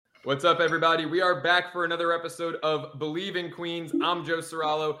What's up, everybody? We are back for another episode of Believe in Queens. I'm Joe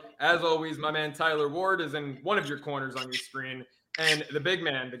Serralo. As always, my man Tyler Ward is in one of your corners on your screen. And the big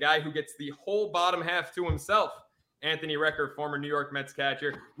man, the guy who gets the whole bottom half to himself, Anthony Recker, former New York Mets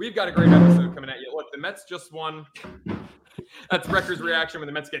catcher. We've got a great episode coming at you. Look, the Mets just won. That's Recker's reaction when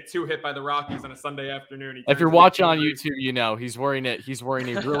the Mets get 2 hit by the Rockies on a Sunday afternoon. If you're watching on YouTube, you know he's wearing a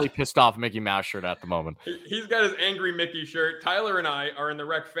really pissed off Mickey Mouse shirt at the moment. He's got his angry Mickey shirt. Tyler and I are in the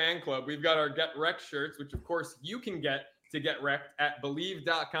Rec fan club. We've got our Get Wrecked shirts, which of course you can get to Get Wrecked at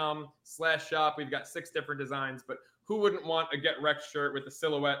Believe.com/shop. We've got 6 different designs, but who wouldn't want a Get Wrecked shirt with the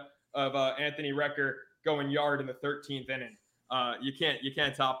silhouette of Anthony Recker going yard in the 13th inning? You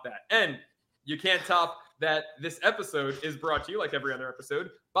can't top that. And you can't top that this episode is brought to you, like every other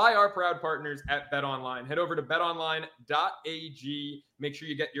episode, by our proud partners at BetOnline. Head over to betonline.ag. Make sure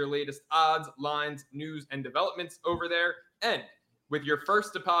you get your latest odds, lines, news, and developments over there. And with your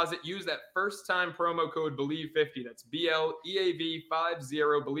first deposit, use that first-time promo code BELIEVE50. That's BLEAV50,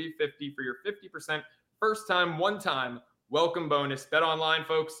 BELIEVE50 for your 50% first-time, one-time welcome bonus. BetOnline,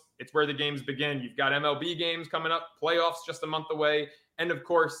 folks, it's where the games begin. You've got MLB games coming up, playoffs just a month away, and of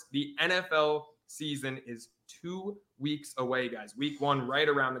course, the NFL season is 2 weeks away, guys. Week 1 right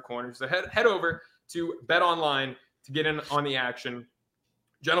around the corner. So head over to BetOnline to get in on the action.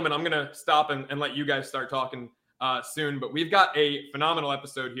 Gentlemen, I'm going to stop and let you guys start talking soon, but we've got a phenomenal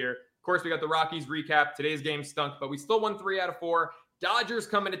episode here. Of course, we got the Rockies recap. Today's game stunk, but we still won 3 out of 4. Dodgers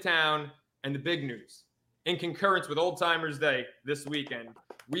coming to town, and the big news. In concurrence with Old Timers Day this weekend,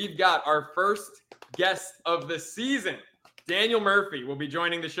 we've got our first guest of the season. Daniel Murphy will be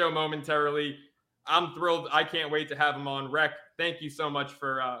joining the show momentarily. I'm thrilled. I can't wait to have him on. Rec, thank you so much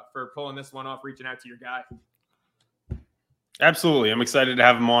for pulling this one off, reaching out to your guy. Absolutely. I'm excited to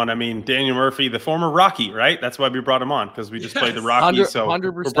have him on. I mean, Daniel Murphy, the former Rocky, right? That's why we brought him on, because we just played the Rockies. So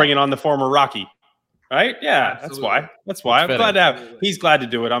 100%. We're bringing on the former Rocky, right? Yeah, absolutely. That's why. I'm glad to have. He's glad to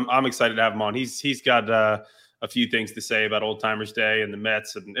do it. I'm excited to have him on. He's got a few things to say about Old Timers Day and the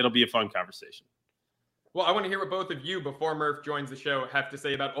Mets, and it'll be a fun conversation. Well, I want to hear what both of you, before Murph joins the show, have to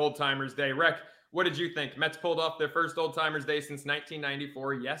say about Old Timers Day. Rec, what did you think? Mets pulled off their first Old Timers Day since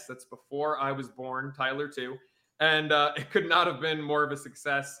 1994. Yes, that's before I was born, Tyler too. And it could not have been more of a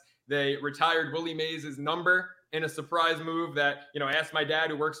success. They retired Willie Mays' number in a surprise move that, I asked my dad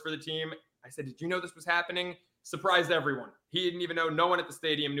who works for the team. I said, did you know this was happening? Surprised everyone. He didn't even know. No one at the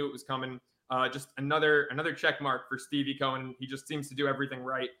stadium knew it was coming. Just another check mark for Stevie Cohen. He just seems to do everything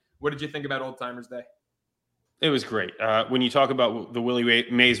right. What did you think about Old Timers Day? It was great. When you talk about the Willie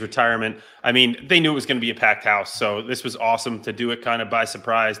Mays retirement, I mean, they knew it was going to be a packed house. So this was awesome to do it kind of by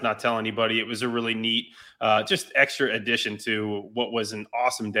surprise, not tell anybody. It was a really neat, just extra addition to what was an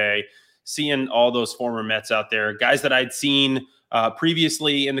awesome day. Seeing all those former Mets out there, guys that I'd seen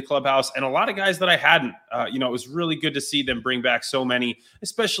previously in the clubhouse, and a lot of guys that I hadn't. It was really good to see them bring back so many,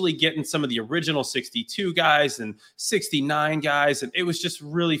 especially getting some of the original 62 guys and 69 guys. And it was just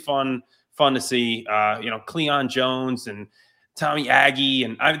really fun to see, Cleon Jones and Tommy Aggie.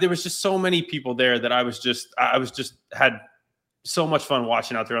 And there was just so many people there that I was had so much fun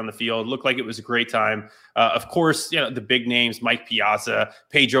watching out there on the field. It looked like it was a great time. Of course, the big names, Mike Piazza,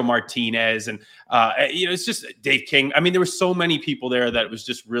 Pedro Martinez, and, it's just Dave King. I mean, there were so many people there that it was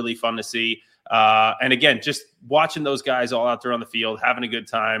just really fun to see. And again, just watching those guys all out there on the field, having a good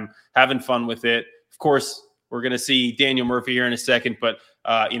time, having fun with it. Of course, we're going to see Daniel Murphy here in a second, but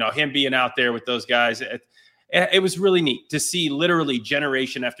him being out there with those guys, it was really neat to see literally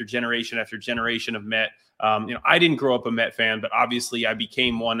generation after generation after generation of Met. I didn't grow up a Met fan, but obviously I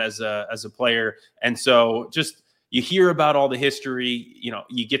became one as a player. And so just you hear about all the history,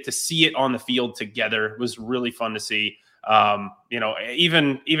 you get to see it on the field together. It was really fun to see.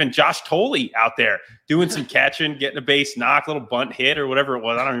 Even Josh Tolley out there doing some catching, getting a base knock, little bunt hit or whatever it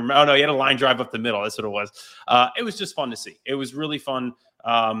was. I don't remember. Oh no, he had a line drive up the middle. That's what it was. It was just fun to see. It was really fun,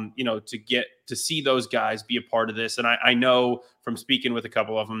 to get to see those guys be a part of this. And I know from speaking with a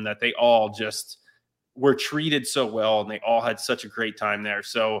couple of them that they all just were treated so well and they all had such a great time there.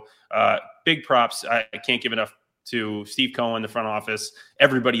 So big props. I can't give enough to Steve Cohen, the front office,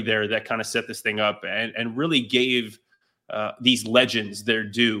 everybody there that kind of set this thing up and really gave these legends their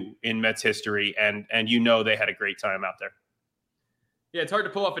due in Mets history. And they had a great time out there. Yeah, it's hard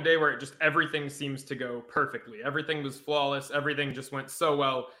to pull off a day where everything seems to go perfectly. Everything was flawless. Everything just went so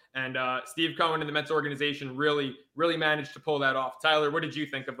well. And Steve Cohen and the Mets organization really, really managed to pull that off. Tyler, what did you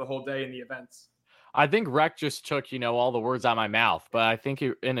think of the whole day and the events? I think Rec just took, all the words out of my mouth, but I think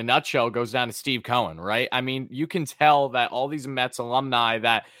it, in a nutshell, goes down to Steve Cohen, right? I mean, you can tell that all these Mets alumni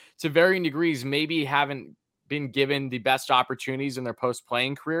that to varying degrees maybe haven't been given the best opportunities in their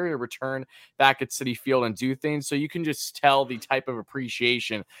post-playing career to return back at Citi Field and do things. So you can just tell the type of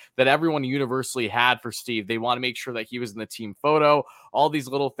appreciation that everyone universally had for Steve. They want to make sure that he was in the team photo, all these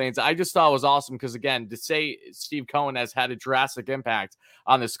little things. I just thought it was awesome because, again, to say Steve Cohen has had a drastic impact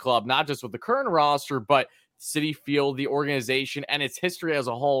on this club, not just with the current roster, but Citi Field, the organization, and its history as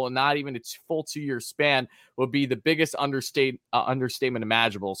a whole, and not even its full 2-year span, would be the biggest understatement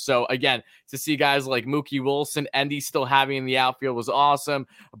imaginable. So, again, to see guys like Mookie Wilson, Endy still having in the outfield was awesome.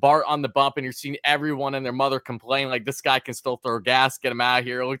 Bart on the bump, and you're seeing everyone and their mother complain like this guy can still throw gas, get him out of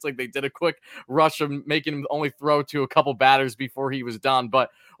here. It looks like they did a quick rush of making him only throw to a couple batters before he was done. But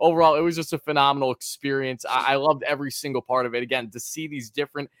overall, it was just a phenomenal experience. I loved every single part of it. Again, to see these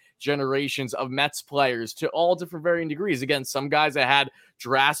different generations of Mets players to all different varying degrees. Again, some guys that had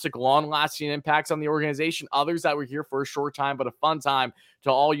drastic, long-lasting impacts on the organization, others that were here for a short time, but a fun time,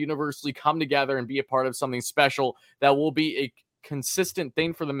 to all universally come together and be a part of something special that will be a consistent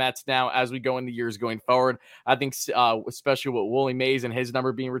thing for the Mets now as we go into years going forward. I think especially with Willie Mays and his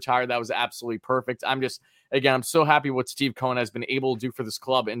number being retired, that was absolutely perfect. I'm so happy what Steve Cohen has been able to do for this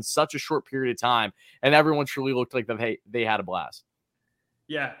club in such a short period of time, and everyone truly looked like that they had a blast.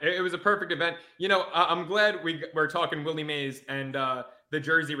 Yeah, it was a perfect event. You know, I'm glad we're talking Willie Mays and the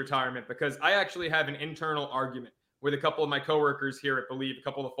jersey retirement, because I actually have an internal argument with a couple of my coworkers here at Believe, a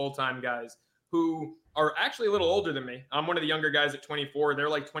couple of full-time guys who are actually a little older than me. I'm one of the younger guys at 24. They're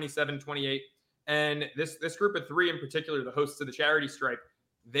like 27, 28. And this group of three in particular, the hosts of the charity stripe,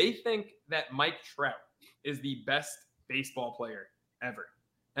 they think that Mike Trout is the best baseball player ever.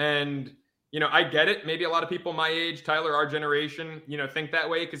 And you know, I get it. Maybe a lot of people my age, Tyler, our generation, you know, think that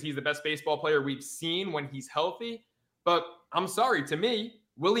way because he's the best baseball player we've seen when he's healthy. But I'm sorry, to me,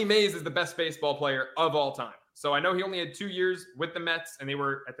 Willie Mays is the best baseball player of all time. So I know he only had 2 years with the Mets and they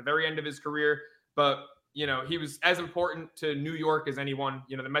were at the very end of his career. But, you know, he was as important to New York as anyone.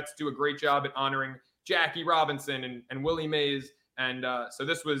 You know, the Mets do a great job at honoring Jackie Robinson and Willie Mays. And so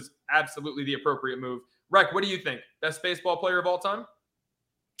this was absolutely the appropriate move. Rec, what do you think? Best baseball player of all time?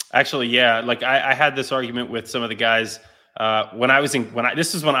 Actually, yeah. Like I had this argument with some of the guys when I was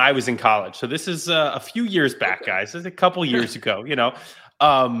in college. So this is a few years back, guys. This is a couple years ago. You know,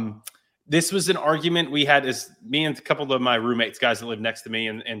 this was an argument we had as me and a couple of my roommates, guys that lived next to me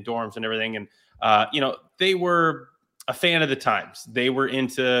in dorms and everything. And you know, they were a fan of the times. They were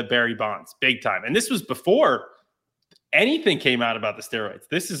into Barry Bonds, big time. And this was before anything came out about the steroids.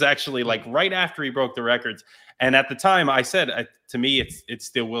 This is actually like right after he broke the records. And at the time I said, to me, it's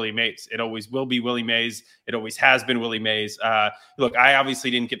still Willie Mays. It always will be Willie Mays. It always has been Willie Mays. Look, I obviously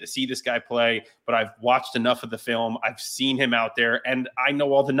didn't get to see this guy play, but I've watched enough of the film. I've seen him out there and I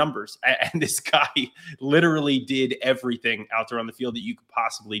know all the numbers. And this guy literally did everything out there on the field that you could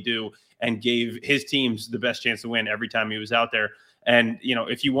possibly do and gave his teams the best chance to win every time he was out there. And, you know,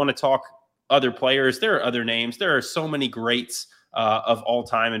 if you want to talk other players, there are other names. There are so many greats of all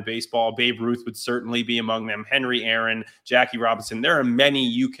time in baseball. Babe Ruth would certainly be among them. Henry Aaron, Jackie Robinson. There are many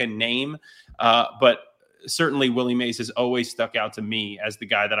you can name, but certainly Willie Mays has always stuck out to me as the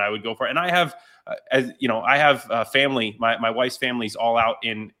guy that I would go for. And I have, as you know, I have family. My wife's family's all out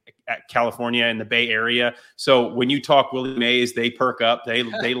in California in the Bay Area. So when you talk Willie Mays, they perk up. They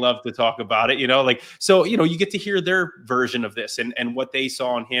love to talk about it. You know, like so. You know, you get to hear their version of this and what they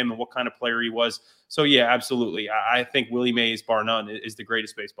saw in him and what kind of player he was. So yeah, absolutely. I think Willie Mays, bar none, is the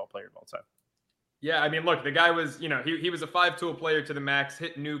greatest baseball player of all time. Yeah, I mean, look, the guy was, you know, he was a 5-tool player to the max,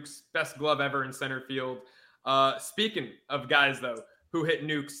 hit nukes, best glove ever in center field. Speaking of guys, though, who hit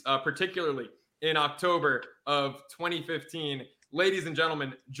nukes, particularly in October of 2015, ladies and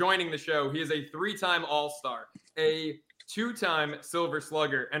gentlemen, joining the show, he is a 3-time All-Star, a 2-time Silver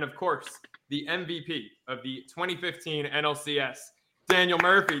Slugger, and of course, the MVP of the 2015 NLCS, Daniel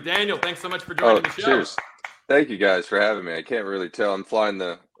Murphy. Daniel, thanks so much for joining the show. Cheers. Thank you guys for having me. I can't really tell. I'm flying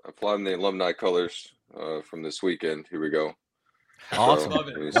the alumni colors from this weekend. Here we go. Awesome. So, Love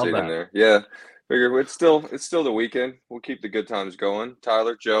it. In there. Yeah. Figure it's still the weekend. We'll keep the good times going.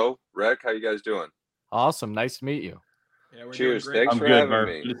 Tyler, Joe, Rec, how you guys doing? Awesome. Nice to meet you. Yeah, we're Cheers. doing great. Thanks I'm for good, having Murph.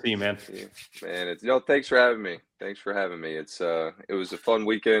 me. Good to see you, man. Man, thanks for having me. It was a fun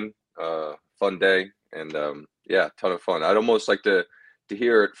weekend, fun day, and yeah, ton of fun. I'd almost like to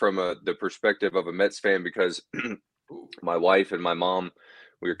hear it from the perspective of a Mets fan, because my wife and my mom,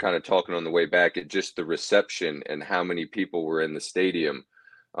 we were kind of talking on the way back at just the reception and how many people were in the stadium.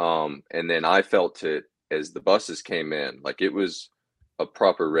 And then I felt it as the buses came in, like it was a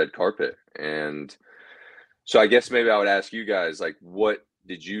proper red carpet. And so I guess maybe I would ask you guys, like, what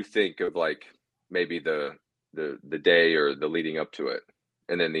did you think of, like, maybe the day or the leading up to it?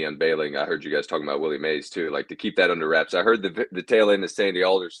 and then the unveiling. I heard you guys talking about Willie Mays too, like to keep that under wraps. I heard the tail end of Sandy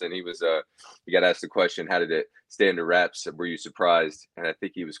Alderson. He was he got asked the question, how did it stay under wraps? Were you surprised? And I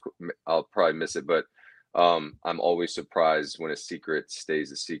think he was. I'll probably miss it, but I'm always surprised when a secret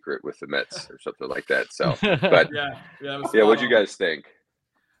stays a secret with the Mets or something like that. So, but yeah, what'd you guys think?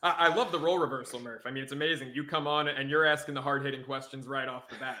 I love the role reversal, Murph. I mean, it's amazing. You come on and you're asking the hard hitting questions right off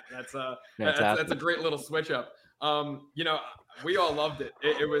the bat. That's a great little switch up. You know, we all loved it.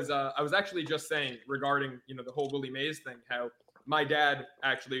 It was, I was actually just saying regarding, you know, the whole Willie Mays thing, how my dad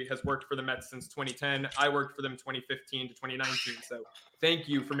actually has worked for the Mets since 2010. I worked for them 2015 to 2019. So thank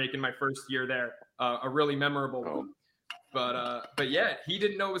you for making my first year there a really memorable one. But yeah, he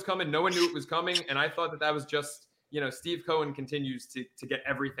didn't know it was coming. No one knew it was coming. And I thought that was just, you know, Steve Cohen continues to get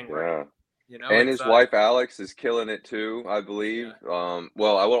everything right. You know, and his wife Alex is killing it too, I believe. Yeah.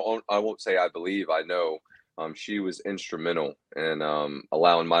 Well, I won't say I believe. I know she was instrumental in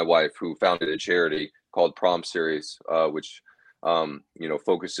allowing my wife, who founded a charity called Prom Series, which you know,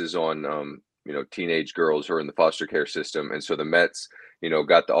 focuses on you know, teenage girls who are in the foster care system. And so the Mets, you know,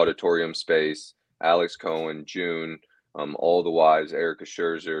 got the auditorium space. Alex Cohen, June, all the wives, Erica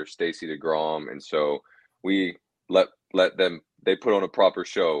Scherzer, Stacey DeGrom, and so we let them, they put on a proper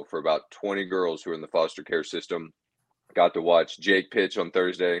show for about 20 girls who are in the foster care system. Got to watch Jake pitch on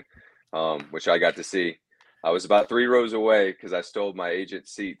Thursday, which I got to see. I was about 3 rows away because I stole my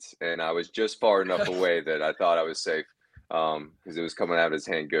agent's seats, and I was just far enough away that I thought I was safe because it was coming out of his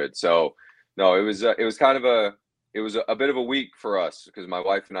hand good. So no, it was kind of a bit of a week for us because my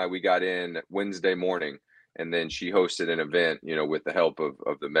wife and I, we got in Wednesday morning, and then she hosted an event, you know, with the help of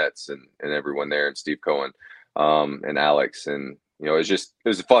the Mets and everyone there, and Steve Cohen and Alex, and you know, it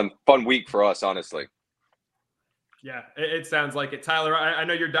was a fun week for us, honestly. Yeah, it sounds like it. Tyler, I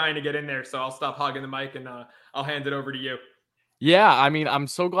know you're dying to get in there, so I'll stop hogging the mic and I'll hand it over to you. Yeah, I mean, I'm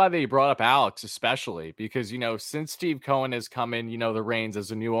so glad that you brought up Alex, especially because, you know, since Steve Cohen has come in, you know, the reins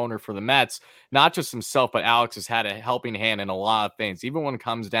as a new owner for the Mets, not just himself, but Alex has had a helping hand in a lot of things, even when it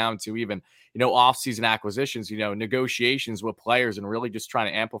comes down to even, you know, off-season acquisitions, you know, negotiations with players and really just trying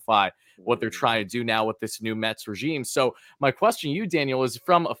to amplify what they're trying to do now with this new Mets regime. So my question to you, Daniel, is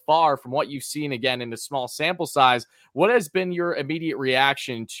from afar, from what you've seen again in the small sample size, what has been your immediate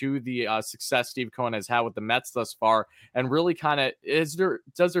reaction to the success Steve Cohen has had with the Mets thus far? And really kind of,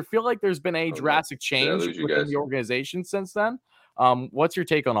 does there feel like there's been a drastic change within the organization since then? What's your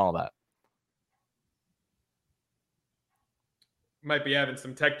take on all that? Might be having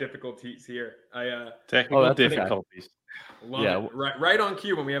some tech difficulties here. Technical difficulties. Love it. Right on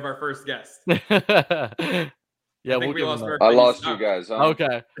cue when we have our first guest. Yeah, we lost Murph. I lost you guys.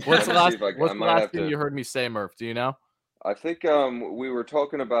 Okay. What's the last thing you heard me say, Murph? Do you know? I think we were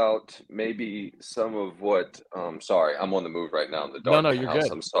talking about maybe some of what. Sorry, I'm on the move right now in the dark. No, you're house.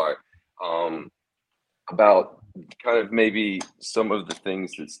 good. I'm sorry. About kind of maybe some of the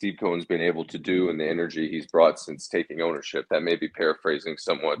things that Steve Cohen's been able to do and the energy he's brought since taking ownership. That may be paraphrasing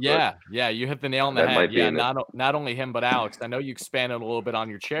somewhat. Yeah, you hit the nail on the head. Yeah, not only him, but Alex. I know you expanded a little bit on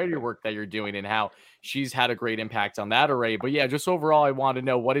your charity work that you're doing and how she's had a great impact on that array. But yeah, just overall, I want to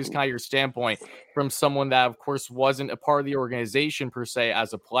know what is kind of your standpoint from someone that, of course, wasn't a part of the organization per se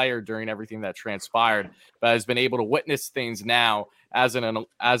as a player during everything that transpired, but has been able to witness things now as an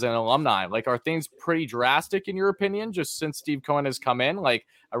alumni. Like, are things pretty drastic in your opinion, just since Steve Cohen has come in? Like,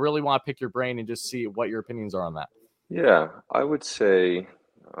 I really want to pick your brain and just see what your opinions are on that. Yeah, I would say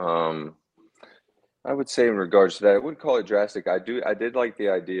in regards to that, I wouldn't call it drastic. I did like the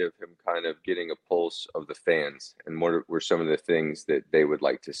idea of him kind of getting a pulse of the fans and what were some of the things that they would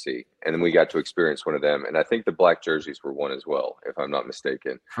like to see. And then we got to experience one of them. And I think the black jerseys were one as well, if I'm not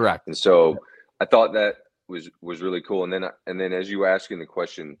mistaken. Correct. And so I thought that was really cool. And then as you were asking the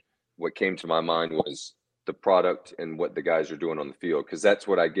question, what came to my mind was the product and what the guys are doing on the field, because that's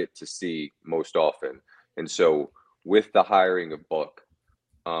what I get to see most often. And so with the hiring of Buck,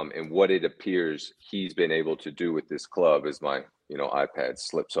 and what it appears he's been able to do with this club, as my iPad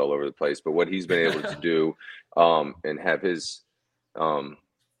slips all over the place, but what he's been able to do and have his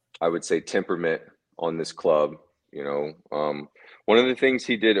I would say temperament on this club. One of the things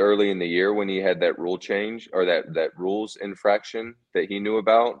he did early in the year when he had that rule change or that rules infraction that he knew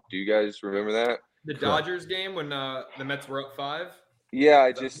about, do you guys remember that? The Dodgers game when the Mets were up 5?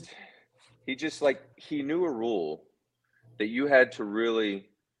 Yeah, he knew a rule that you had to really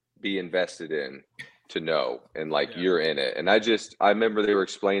be invested in to know, and you're in it. And I remember they were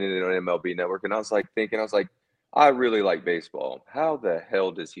explaining it on MLB Network, and I was like, I really like baseball. How the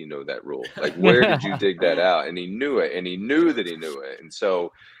hell does he know that rule? Like, where did you dig that out? And he knew it, and he knew that he knew it. And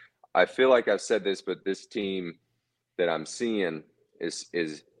so I feel like I've said this, but this team that I'm seeing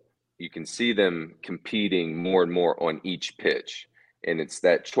is you can see them competing more and more on each pitch. And it's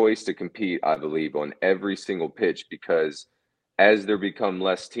that choice to compete, I believe, on every single pitch, because as there become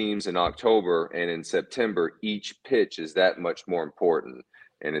less teams in October and in September, each pitch is that much more important.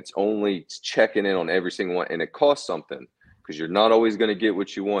 And it's only checking in on every single one. And it costs something, because you're not always going to get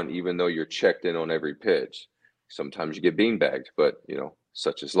what you want, even though you're checked in on every pitch. Sometimes you get beanbagged, but,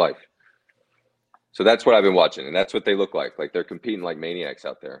 such is life. So that's what I've been watching, and that's what they look like. Like, they're competing like maniacs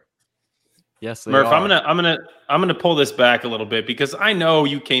out there. Yes, they Murph, are. I'm gonna pull this back a little bit, because I know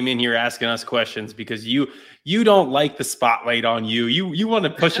you came in here asking us questions because you don't like the spotlight on you. You want to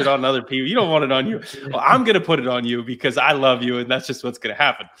push it on other people. You don't want it on you. Well, I'm gonna put it on you because I love you, and that's just what's gonna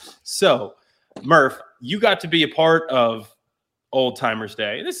happen. So, Murph, you got to be a part of Old Timers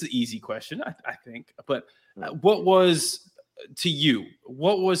Day. This is an easy question, I think, but what was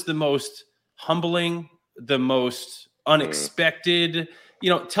the most humbling, the most unexpected?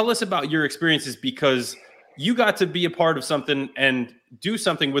 Tell us about your experiences, because you got to be a part of something and do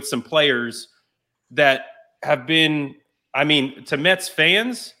something with some players that have been, to Mets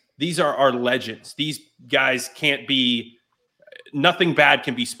fans, these are our legends. These guys nothing bad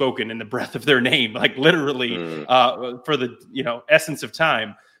can be spoken in the breath of their name, like literally for the, essence of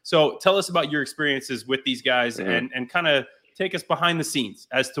time. So tell us about your experiences with these guys and kind of take us behind the scenes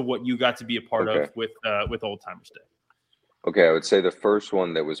as to what you got to be a part of with Old Timers Day. Okay, I would say the first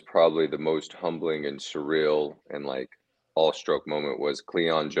one that was probably the most humbling and surreal and like awestruck moment was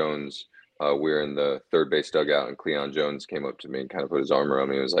Cleon Jones. We were in the third base dugout, and Cleon Jones came up to me and kind of put his arm around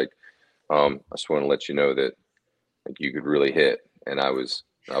me. He was like, I just want to let you know that like you could really hit. And I was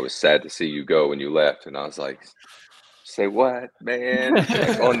sad to see you go when you left. And I was like, say what, man?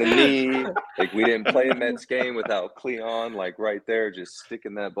 Like on the knee. Like, we didn't play a Mets game without Cleon, like right there, just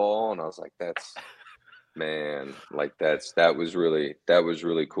sticking that ball. And I was like, that was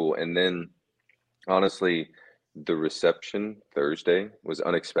really cool. And then honestly, the reception Thursday was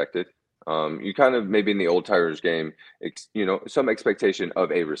unexpected. You kind of, maybe in the Old Timers game, some expectation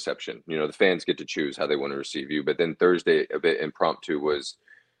of a reception. The fans get to choose how they want to receive you. But then Thursday, a bit impromptu, was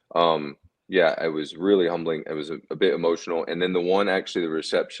it was really humbling. It was a bit emotional. And then the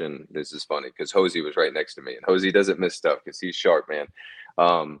reception, this is funny because Hosey was right next to me, and Hosey doesn't miss stuff because he's sharp, man.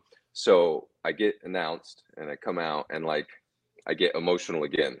 So I get announced and I come out and like I get emotional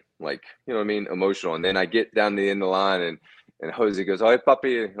again, like, emotional. And then I get down the end of the line and Hosey goes, "Oh, hey,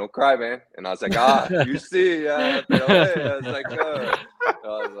 puppy, don't cry, man." And I was like, you see, I was like,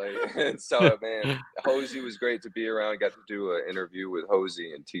 and so, man, Hosey was great to be around. I got to do an interview with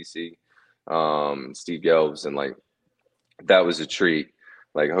Hosey and TC, Steve Gelbs, and like, that was a treat.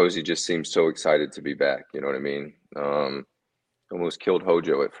 Like, Hosey just seems so excited to be back. You know what I mean? Almost killed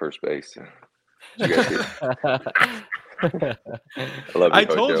Hojo at first base. You guys see? I love you, I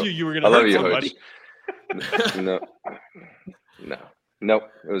told Hojo. you were going to hurt somebody. No,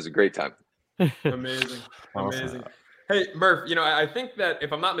 it was a great time. Amazing. Hey, Murph, I think that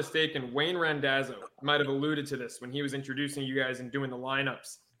if I'm not mistaken, Wayne Randazzo might have alluded to this when he was introducing you guys and doing the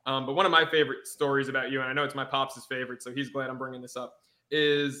lineups. But one of my favorite stories about you, and I know it's my pops' favorite, so he's glad I'm bringing this up,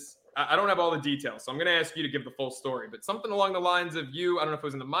 is I don't have all the details, so I'm going to ask you to give the full story. But something along the lines of you, I don't know if it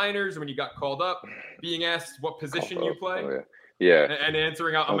was in the minors or when you got called up, being asked what position you play. Oh, yeah. And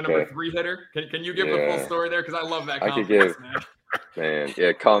answering, I'm a number 3 hitter. Can you give the full story there? Because I love that confidence, man.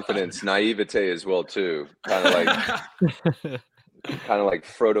 Yeah, confidence, naivete as well too. Kind of like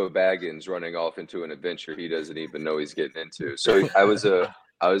Frodo Baggins running off into an adventure he doesn't even know he's getting into. So I was a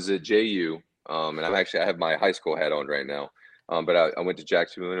JU, and I have my high school hat on right now. But I went to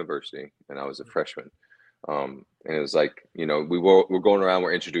Jacksonville University, and I was a freshman. And it was like, we're going around,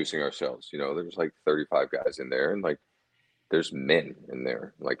 we're introducing ourselves. There's like 35 guys in there, and like there's men in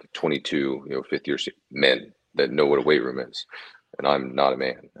there, like 22, fifth year men that know what a weight room is. And I'm not a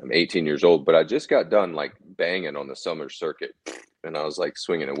man. I'm 18 years old, but I just got done like banging on the summer circuit, and I was like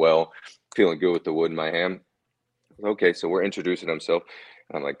swinging it well, feeling good with the wood in my hand. Okay, so we're introducing himself.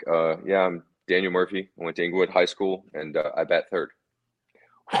 And I'm like, I'm Daniel Murphy. I went to Inglewood High School, and I bat third.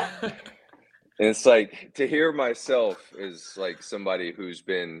 And it's like, to hear myself is like somebody who's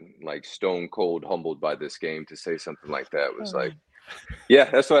been like stone cold humbled by this game, to say something like that was like, yeah,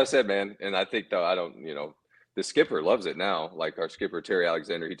 that's what I said, man. And I think though, the skipper loves it now. Like our skipper, Terry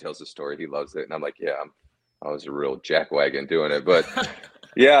Alexander, he tells the story. He loves it. And I'm like, I was a real jackwagon doing it. But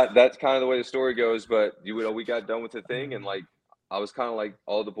yeah, that's kind of the way the story goes. But we got done with the thing, and like, I was kind of like,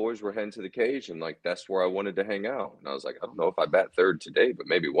 all the boys were heading to the cage, and like, that's where I wanted to hang out. And I was like, I don't know if I bat third today, but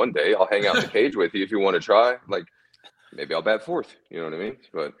maybe one day I'll hang out in the cage with you if you want to try. Like, maybe I'll bat fourth. You know what I mean?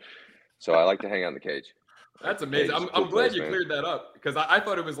 But so I like to hang out in the cage. That's amazing. Hey, I'm glad you man. cleared that up because I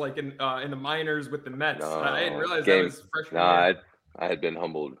thought it was like in the minors with the Mets. No, I didn't realize that was freshman year. I had been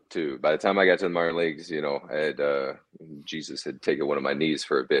humbled too. By the time I got to the minor leagues, you know, I had Jesus had taken one of my knees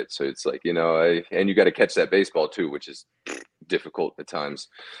for a bit. So it's like, you know, and you got to catch that baseball too, which is difficult at times.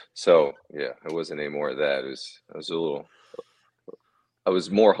 So yeah, it wasn't any more of that. I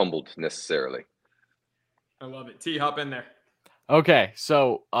was more humbled necessarily. I love it. T, hop in there. Okay,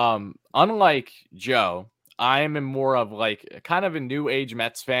 so unlike Joe, I am more of like kind of a new age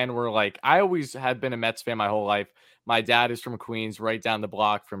Mets fan where like I always have been a Mets fan my whole life. My dad is from Queens, right down the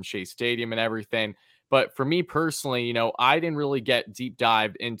block from Shea Stadium and everything. But for me personally, you know, I didn't really get deep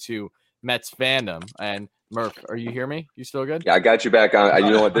dived into Mets fandom. And Murph, are you hear me? You still good? Yeah, I got you back on.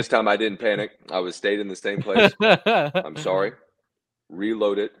 You know what? This time I didn't panic. I was stayed in the same place. I'm sorry.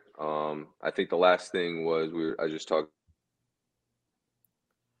 Reload it. I think the last thing was I just talked.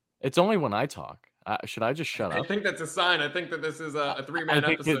 It's only when I talk. Should I just shut I up? think that's a sign. I think that this is a 3-man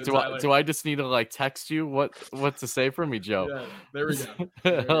episode. Do I just need to like text you what to say for me, Joe? Yeah, there we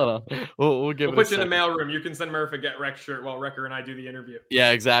go. Hold on. We'll give we'll it put you in the mailroom. You can send Murph a Get Wrecked shirt while Wrecker and I do the interview. Yeah,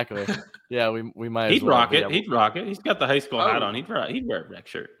 exactly. Yeah, we might. He'd rock it. He'd rock it. He's got the high school hat on. He'd wear a Wreck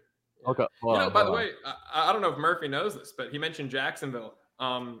shirt. Okay. By the way, I don't know if Murphy knows this, but he mentioned Jacksonville.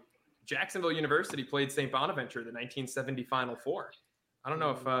 Jacksonville University played St. Bonaventure the 1970 Final Four. I don't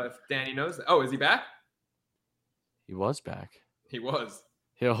know if Danny knows that. Oh, is he back? He was back. He was.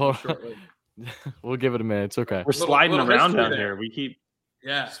 We'll give it a minute. It's okay. We're sliding around down here. We keep.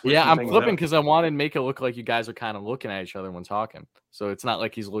 Yeah, I'm flipping because I want to make it look like you guys are kind of looking at each other when talking. So it's not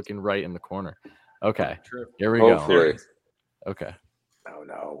like he's looking right in the corner. Okay. True. Here we go. Okay. Oh,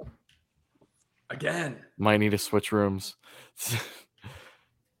 no. Again. Might need to switch rooms.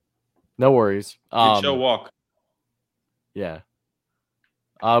 No worries. Show walk. Yeah.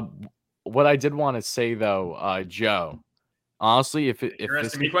 What I did want to say though, Joe, honestly, if you're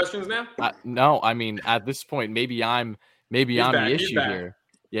asking me questions now, no, I mean at this point, maybe I'm the issue here.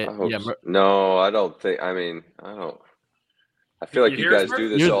 Yeah, No, I don't think. I mean, I don't. I feel like you guys do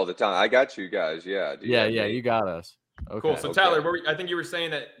this all the time. I got you guys. Yeah. You got us. Okay. Cool. So Tyler, I think you were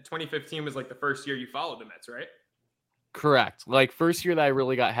saying that 2015 was like the first year you followed the Mets, right? Correct. Like first year that I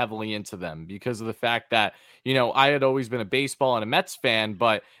really got heavily into them because of the fact that, you know, I had always been a baseball and a Mets fan,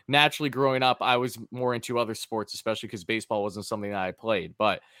 but naturally growing up, I was more into other sports, especially because baseball wasn't something that I played.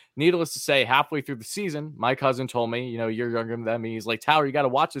 But needless to say, halfway through the season, my cousin told me, you know, you're younger than me. He's like, Tyler, you got to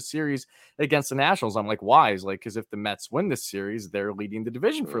watch the series against the Nationals. I'm like, why? He's like, because if the Mets win this series, they're leading the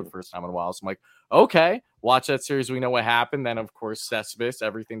division for the first time in a while. So I'm like, okay, watch that series. We know what happened. Then, of course, Cespedes,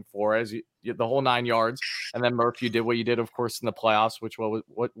 everything Flores, the whole 9 yards. And then Murph, you did what you did, of course, in the playoffs, which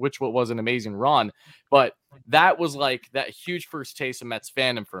was an amazing run. But that was like that huge first taste of Mets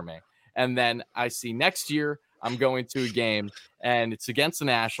fandom for me. And then I see next year, I'm going to a game and it's against the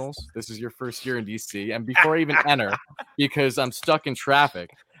Nationals. This is your first year in DC. And before I even enter, because I'm stuck in traffic,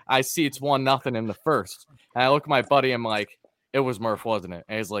 I see it's 1-0 in the first. And I look at my buddy, I'm like, it was Murph, wasn't it?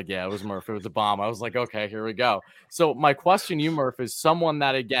 And he's like, yeah, it was Murph. It was a bomb. I was like, okay, here we go. So my question to you, Murph, is someone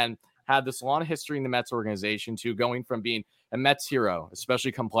that, again, had this long history in the Mets organization to going from being a Mets hero,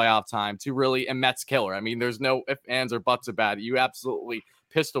 especially come playoff time, to really a Mets killer. I mean, there's no ifs, ands, or buts about it. You absolutely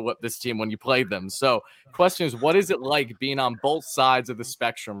pistol whipped this team when you played them. So question is, what is it like being on both sides of the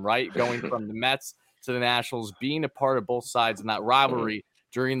spectrum, right? Going from the Mets to the Nationals, being a part of both sides in that rivalry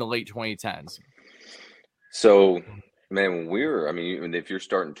during the late 2010s? So, man, even if you're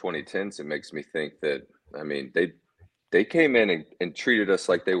starting 2010s, it makes me think that, I mean, they came in and treated us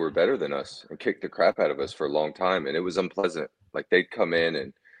like they were better than us and kicked the crap out of us for a long time. And it was unpleasant. Like they'd come in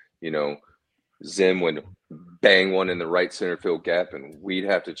and, you know, Zim would bang one in the right center field gap and we'd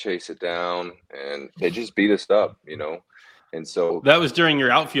have to chase it down and they just beat us up, you know? And so that was during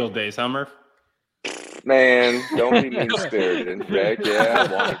your outfield days, huh, Murph? Man, don't be mean-spirited, Greg. Yeah,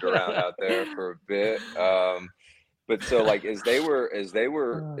 I wandered around out there for a bit. But so like as they were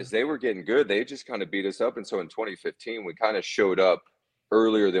getting good, they just kind of beat us up. And so in 2015, we kind of showed up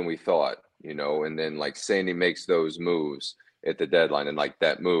earlier than we thought, you know, and then like Sandy makes those moves at the deadline and like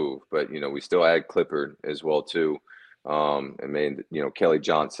that move. But, you know, we still had Clippard as well, too. And made, you know, Kelly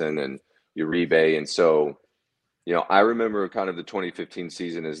Johnson and Uribe. And so, you know, I remember kind of the 2015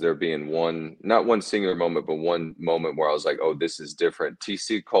 season as there being not one singular moment, but one moment where I was like, oh, this is different.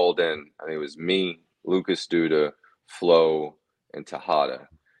 TC called in, I think it was me, Lucas Duda, Flo, and Tejada.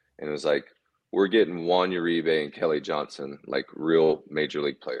 And it was like, we're getting Juan Uribe and Kelly Johnson, like real major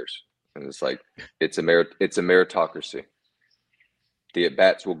league players. And it's like, it's a meritocracy. the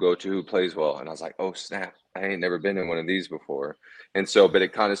at-bats will go to who plays well. And I was like, oh, snap. I ain't never been in one of these before. And so, but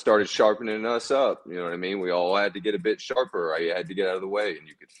it kind of started sharpening us up. You know what I mean? We all had to get a bit sharper. I had to get out of the way, and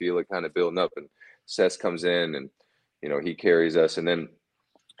you could feel it kind of building up. And Seth comes in, and, you know, he carries us. And then,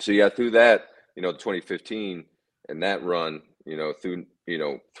 so yeah, through that, you know, 2015 and that run, you know,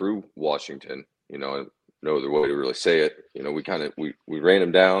 through Washington, you know, no other way to really say it. You know, we ran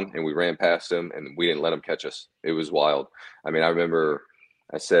him down and we ran past him, and we didn't let him catch us. It was wild. I mean, I remember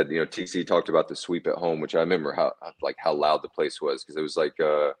I said, you know, TC talked about the sweep at home, which I remember how loud the place was, because it was like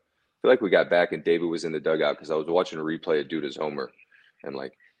I feel like we got back and David was in the dugout because I was watching a replay of Duda's homer, and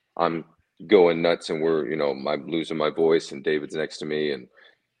like I'm going nuts, and we're, you know, I'm losing my voice, and David's next to me, and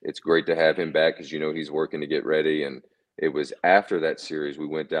it's great to have him back because, you know, he's working to get ready. And it was after that series we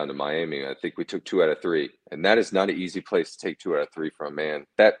went down to Miami, and I think we took 2 out of 3, and that is not an easy place to take 2 out of 3 from, man.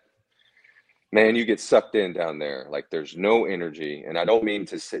 Man, you get sucked in down there. Like, there's no energy. And I don't mean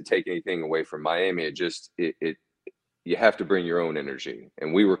to take anything away from Miami. It just, you have to bring your own energy.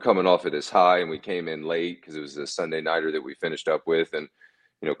 And we were coming off of this high, and we came in late because it was a Sunday nighter that we finished up with. And,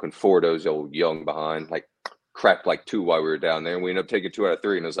 you know, Conforto's old young behind, like, cracked like 2 while we were down there. And we ended up taking 2 out of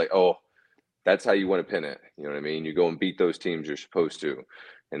 3. And it was like, oh, that's how you want to pin it. You know what I mean? You go and beat those teams you're supposed to.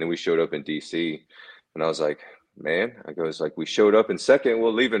 And then we showed up in DC, and I was like, man, I goes like, we showed up in second,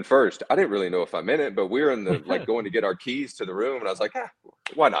 we'll leave in first. I didn't really know if I meant it, but we were in the like going to get our keys to the room, and I was like,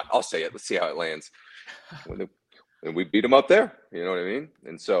 why not? I'll say it. Let's see how it lands. And we beat them up there. You know what I mean?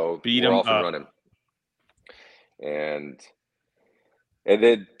 And so we're off and running. And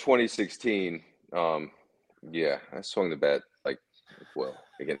then 2016, yeah, I swung the bat like well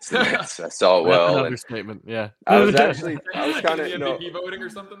against the Mets. I saw it well. Another statement, yeah. I was kind of, you know, MVP voting or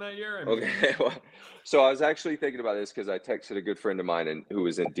something that year. I mean. Okay, well, so I was actually thinking about this because I texted a good friend of mine who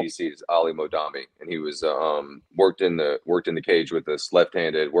was in DC, Ali Modami, and he was worked in the cage with us,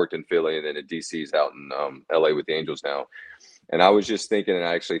 left-handed, worked in Philly, and then in DC, he's out in LA with the Angels now. And I was just thinking, and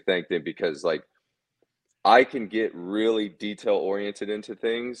I actually thanked him because like I can get really detail oriented into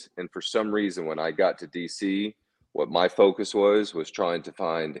things, and for some reason, when I got to DC, what my focus was trying to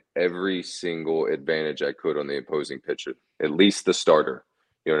find every single advantage I could on the opposing pitcher, at least the starter.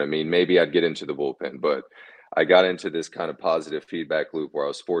 You know what I mean? Maybe I'd get into the bullpen, but I got into this kind of positive feedback loop where I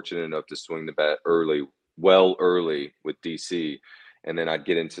was fortunate enough to swing the bat early with DC. And then I'd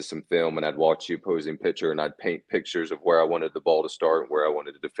get into some film and I'd watch the opposing pitcher and I'd paint pictures of where I wanted the ball to start, where I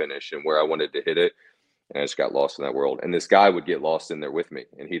wanted it to finish, and where I wanted to hit it. And I just got lost in that world. And this guy would get lost in there with me,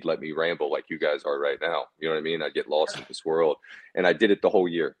 and he'd let me ramble like you guys are right now. You know what I mean? I'd get lost in this world. And I did it the whole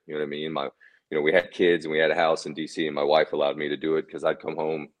year. You know what I mean? You know, we had kids and we had a house in DC, and my wife allowed me to do it because I'd come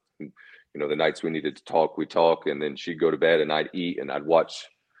home, and, you know, the nights we needed to talk, we'd talk, and then she'd go to bed and I'd eat and I'd watch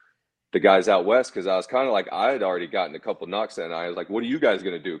the guys out west because I was kind of like, I had already gotten a couple knocks and I was like, what are you guys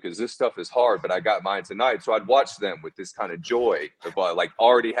going to do? Because this stuff is hard, but I got mine tonight. So I'd watch them with this kind of joy of like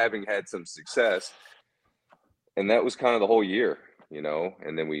already having had some success. And that was kind of the whole year, you know,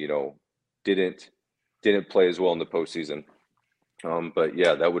 and then we, you know, didn't play as well in the postseason. But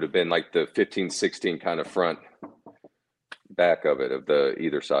yeah, that would have been like the 15-16 kind of front back of it, of the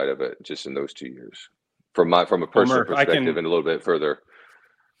either side of it, just in those 2 years. From a personal perspective and a little bit further.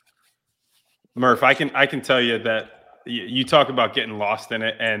 Murph, I can tell you that you talk about getting lost in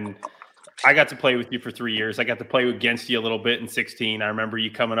it, and I got to play with you for 3 years. I got to play against you a little bit in 16. I remember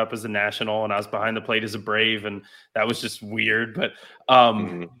you coming up as a national, and I was behind the plate as a Brave, and that was just weird. But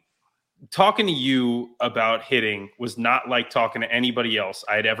talking to you about hitting was not like talking to anybody else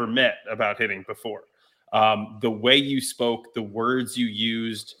I had ever met about hitting before. The way you spoke, the words you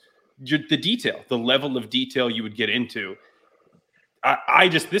used, the detail, the level of detail you would get into.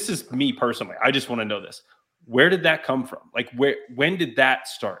 This is me personally. I just want to know this. Where did that come from? Like, when did that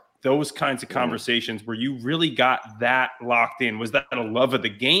start? Those kinds of conversations where you really got that locked in. Was that a love of the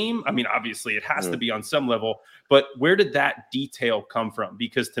game? I mean, obviously it has to be on some level, but where did that detail come from?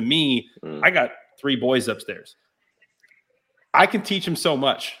 Because to me, I got 3 boys upstairs. I can teach them so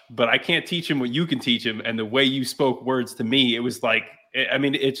much, but I can't teach them what you can teach them. And the way you spoke words to me, it was like,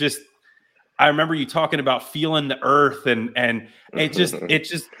 I remember you talking about feeling the earth, and it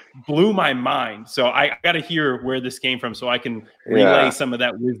just blew my mind. So I got to hear where this came from so I can relay some of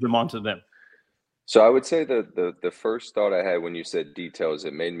that wisdom onto them. So I would say the first thought I had when you said details,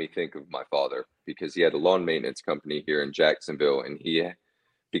 it made me think of my father, because he had a lawn maintenance company here in Jacksonville, and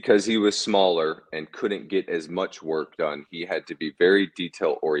because he was smaller and couldn't get as much work done, he had to be very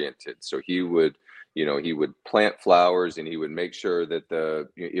detail oriented. So he would plant flowers, and he would make sure that the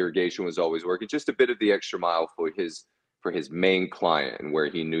irrigation was always working, just a bit of the extra mile for his main client, and where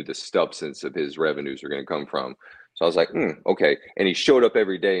he knew the substance of his revenues were going to come from. So I was like, okay. And he showed up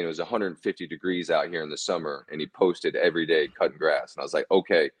every day, and it was 150 degrees out here in the summer, and he posted every day cutting grass. And I was like,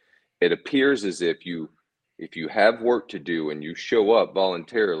 okay, it appears as if you have work to do and you show up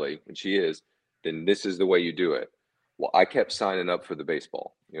voluntarily, and she is, then this is the way you do it. Well, I kept signing up for the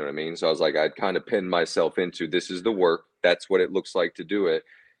baseball. You know what I mean? So I was like, I'd kind of pinned myself into, this is the work. That's what it looks like to do it.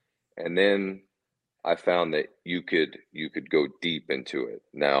 And then I found that you could go deep into it.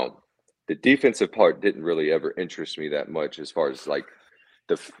 Now, the defensive part didn't really ever interest me that much, as far as like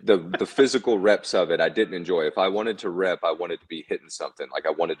the physical reps of it. I didn't enjoy. If I wanted to rep, I wanted to be hitting something. Like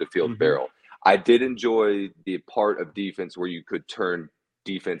I wanted to feel the barrel. I did enjoy the part of defense where you could turn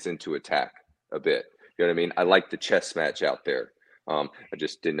defense into attack a bit. You know what I mean? I liked the chess match out there. I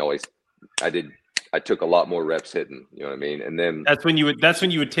just didn't always. I took a lot more reps hitting. You know what I mean? And then that's when you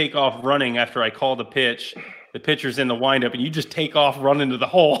would take off running after I called a pitch. The pitcher's in the windup, and you just take off running to the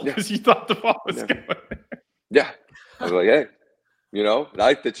hole because you thought the ball was going. Yeah, I was like, hey, you know,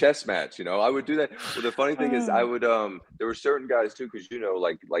 like the chess match. You know, I would do that. Well, the funny thing is, I would. There were certain guys too, because you know,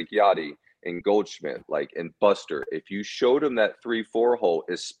 like Yachty and Goldschmidt, like and Buster. If you showed them that 3-4 hole,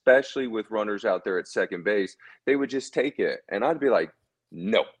 especially with runners out there at second base, they would just take it, and I'd be like,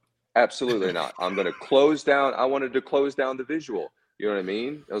 no. Absolutely not. I'm going to close down. I wanted to close down the visual. You know what I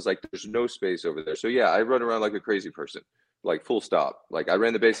mean? I was like, there's no space over there. So yeah, I run around like a crazy person, like full stop. Like I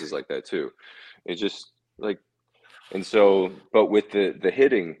ran the bases like that too. It's just like, and so, but with the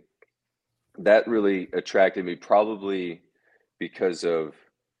hitting, that really attracted me, probably because of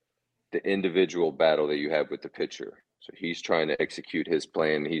the individual battle that you have with the pitcher. So he's trying to execute his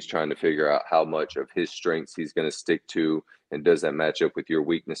plan. He's trying to figure out how much of his strengths he's going to stick to, and does that match up with your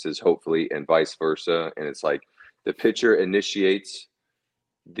weaknesses, hopefully, and vice versa. And it's like the pitcher initiates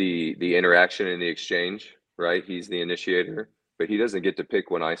the interaction and the exchange, right? He's the initiator, but he doesn't get to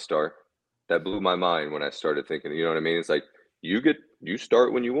pick when I start. That blew my mind when I started thinking, you know what I mean? It's like you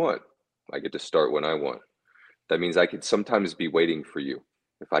start when you want. I get to start when I want. That means I could sometimes be waiting for you.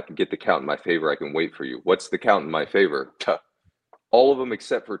 If I can get the count in my favor, I can wait for you. What's the count in my favor? All of them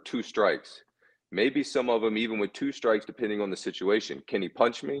except for 2 strikes. Maybe some of them even with 2 strikes, depending on the situation. Can he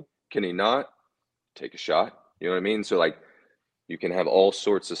punch me? Can he not? Take a shot. You know what I mean? So like you can have all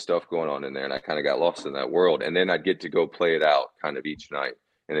sorts of stuff going on in there. And I kind of got lost in that world. And then I'd get to go play it out kind of each night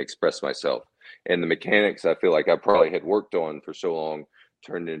and express myself. And the mechanics I feel like I probably had worked on for so long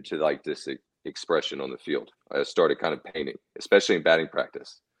turned into like this expression on the field. I started kind of painting, especially in batting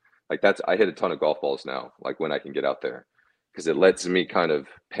practice. Like I hit a ton of golf balls now, like when I can get out there, because it lets me kind of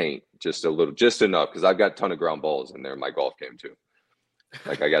paint just enough, because I've got a ton of ground balls in there in my golf game too.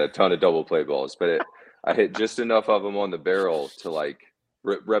 Like I got a ton of double play balls, but I hit just enough of them on the barrel to like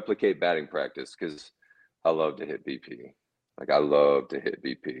replicate batting practice, because I love to hit BP. Like I love to hit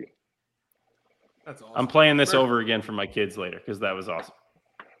BP. That's awesome. I'm playing this over again for my kids later, because that was awesome.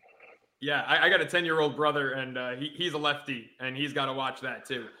 Yeah, I got a 10-year-old brother, and he's a lefty, and he's got to watch that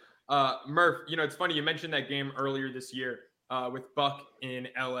too. Murph, you know, it's funny, you mentioned that game earlier this year with Buck in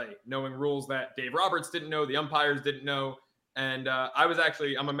LA, knowing rules that Dave Roberts didn't know, the umpires didn't know. And I'm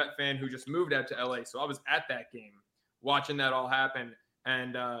a Met fan who just moved out to LA. So I was at that game watching that all happen.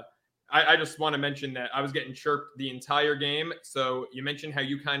 And I just want to mention that I was getting chirped the entire game. So you mentioned how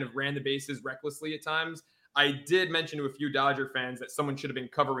you kind of ran the bases recklessly at times. I did mention to a few Dodger fans that someone should have been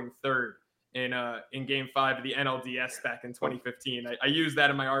covering third in Game 5 of the NLDS back in 2015. I used that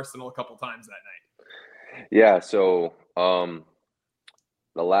in my arsenal a couple times that night. Yeah, so I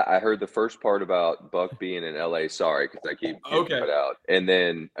heard the first part about Buck being in LA. Sorry, because I keep cut out. And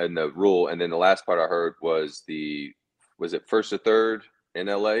then the rule, and then the last part I heard was it first to third in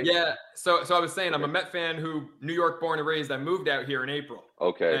LA? Yeah. So I was saying I'm a Met fan who New York born and raised. I moved out here in April.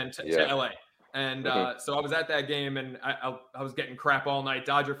 Okay. And to LA. And so I was at that game, and I was getting crap all night.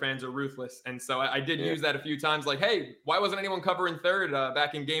 Dodger fans are ruthless. And so I did use that a few times, like, hey, why wasn't anyone covering third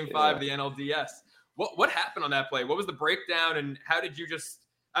back in Game 5 of the NLDS? What happened on that play? What was the breakdown, and how did you just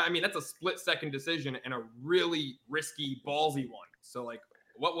 – I mean, that's a split-second decision and a really risky, ballsy one. So, like,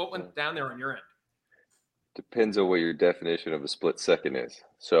 what went down there on your end? Depends on what your definition of a split second is.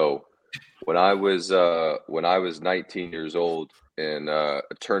 So when I was 19 years old in a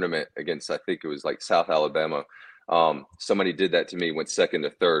tournament against, I think it was like South Alabama, somebody did that to me, went second to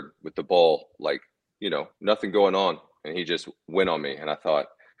third with the ball, like, you know, nothing going on, and he just went on me, and I thought,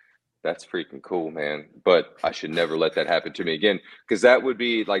 that's freaking cool, man. But I should never let that happen to me again, because that would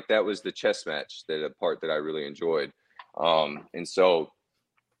be like, that was the chess match, that a part that I really enjoyed. And so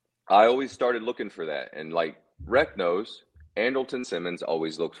I always started looking for that. And like Rec knows, Andrelton Simmons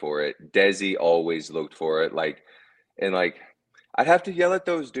always looked for it. Desi always looked for it. Like, and like, I'd have to yell at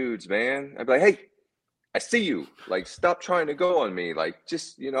those dudes, man. I'd be like, hey, I see you. Like, stop trying to go on me. Like,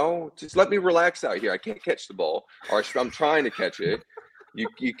 just let me relax out here. I can't catch the ball, or I'm trying to catch it.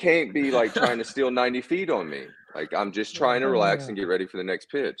 You can't be like trying to steal 90 feet on me. Like, I'm just trying to relax and get ready for the next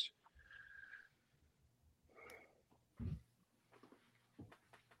pitch.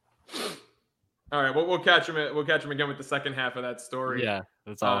 All right, well, we'll catch him again with the second half of that story. Yeah,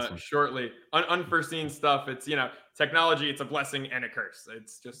 that's awesome. Shortly, unforeseen stuff. It's technology. It's a blessing and a curse.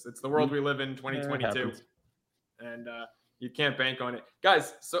 It's the world we live in, 2022, and you can't bank on it,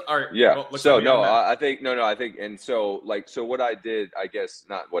 guys. So all right, yeah. Well, so no, I think I think, and so what I did, I guess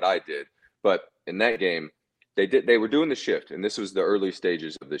not what I did, but in that game, they were doing the shift, and this was the early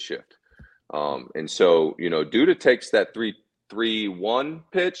stages of the shift, and so Duda takes that 3-1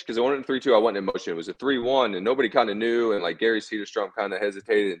 pitch, because I wanted 3-2. I wasn't in motion. It was a 3-1, and nobody kind of knew. And like Gary Cederstrom kind of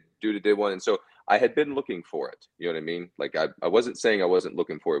hesitated, and Duda did one. And so I had been looking for it. You know what I mean? Like I wasn't saying I wasn't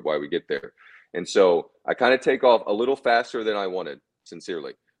looking for it while we get there. And so I kind of take off a little faster than I wanted,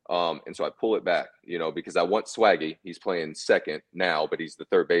 sincerely. And so I pull it back, because I want Swaggy. He's playing second now, but he's the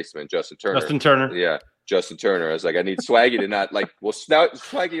third baseman, Justin Turner. Yeah, Justin Turner. I was like, I need Swaggy to not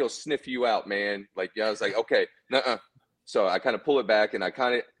Swaggy will sniff you out, man. Like, I was like, okay, nuh-uh. So I kind of pull it back, and I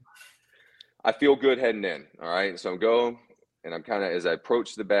feel good heading in. All right. So I'm going, and I'm kind of, as I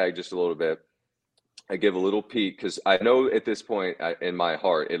approach the bag just a little bit, I give a little peek, because I know at this point in my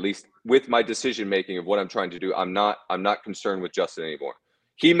heart, at least with my decision making of what I'm trying to do, I'm not concerned with Justin anymore.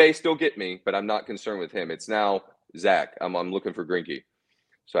 He may still get me, but I'm not concerned with him. It's now Zach. I'm looking for Greinke.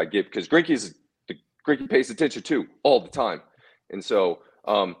 So I give, because Greinke pays attention too all the time, and so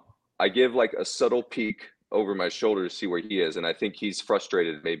I give like a subtle peek over my shoulder to see where he is, and I think he's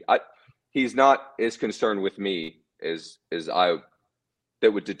frustrated. Maybe he's not as concerned with me as that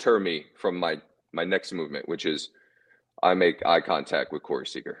would deter me from my next movement, which is I make eye contact with Corey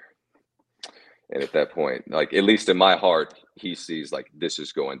Seager. And at that point, like, at least in my heart, he sees like, this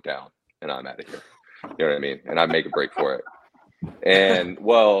is going down and I'm out of here. You know what I mean? And I make a break for it. And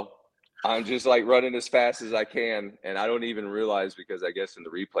well, I'm just like running as fast as I can. And I don't even realize, because I guess in the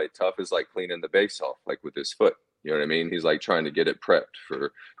replay, Tough is like cleaning the base off, like with his foot. You know what I mean? He's like trying to get it prepped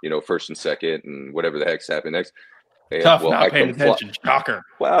for, first and second and whatever the heck's happening next. And, Tough, not paying attention. Shocker.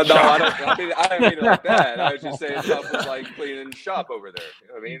 Well, no, Shocker. I didn't mean it like that. I was just saying Tough was like cleaning shop over there. You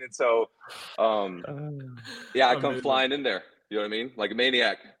know what I mean? And so, I come flying in there. You know what I mean? Like a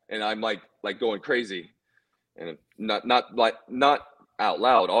maniac, and I'm like going crazy, and not out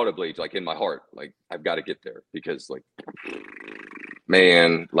loud, audibly, like in my heart, like I've got to get there, because like,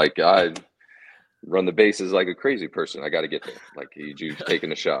 man, like I run the bases like a crazy person. I got to get there. Like you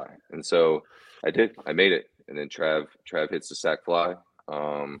taking a shot, and so I did. I made it. And then Trav hits the sac fly.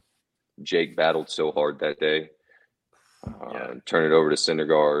 Jake battled so hard that day. Turn it over to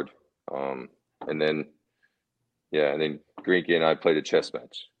Syndergaard. And then Greinke and I played a chess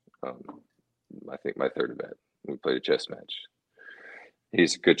match. I think my third event. We played a chess match.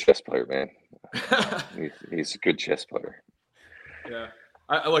 He's a good chess player, man. he's a good chess player. Yeah.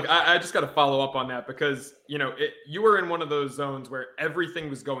 I just got to follow up on that, because, you were in one of those zones where everything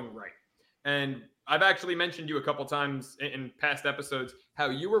was going right. And I've actually mentioned you a couple times in past episodes how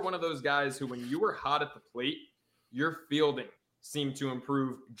you were one of those guys who, when you were hot at the plate, your fielding seemed to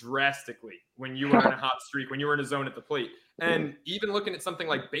improve drastically when you were in a hot streak, when you were in a zone at the plate. And even looking at something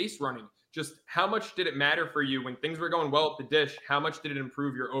like base running, just how much did it matter for you when things were going well at the dish? How much did it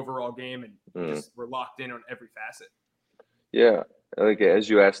improve your overall game, and you just were locked in on every facet? Yeah. I think as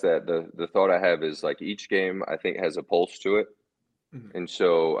you asked that, the thought I have is like each game I think has a pulse to it. And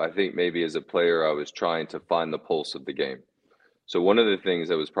so I think maybe as a player, I was trying to find the pulse of the game. So one of the things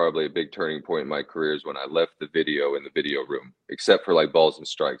that was probably a big turning point in my career is when I left the video in the video room, except for like balls and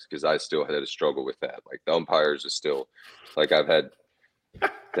strikes, because I still had a struggle with that. Like the umpires are still, like, I've had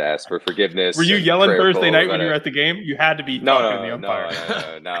to ask for forgiveness. Were you yelling Thursday night when you were at the game? You had to be talking to the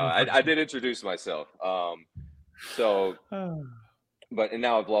umpire. No. I did introduce myself. But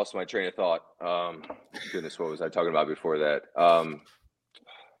now I've lost my train of thought. Goodness, what was I talking about before that?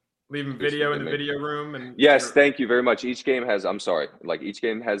 Leaving video in the video room. And yes, thank you very much. Each game has, each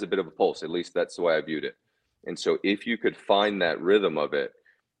game has a bit of a pulse. At least that's the way I viewed it. And so if you could find that rhythm of it,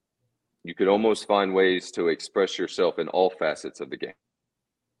 you could almost find ways to express yourself in all facets of the game.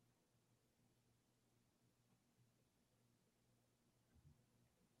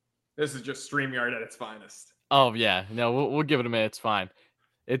 This is just StreamYard at its finest. Oh, yeah. No, we'll give it a minute. It's fine.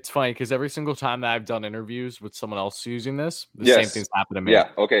 It's funny because every single time that I've done interviews with someone else using this, the same thing's happened to me. Yeah.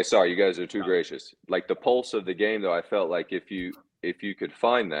 Okay. Sorry. You guys are too gracious. Like the pulse of the game, though, I felt like if you could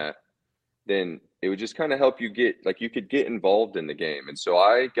find that, then it would just kind of help you you could get involved in the game. And so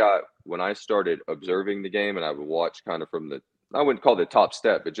when I started observing the game, and I would watch kind of from I wouldn't call it the top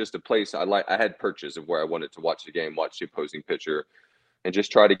step, but just a place I had perches of where I wanted to watch the game, watch the opposing pitcher, and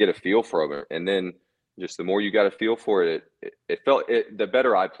just try to get a feel for it. And then just the more you got a feel for it, the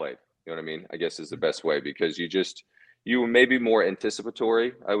better I played. You know what I mean? I guess is the best way, because you may be more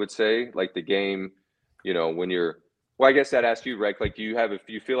anticipatory, I would say, like the game, when you're, well, I guess that asks you, Rec, like, do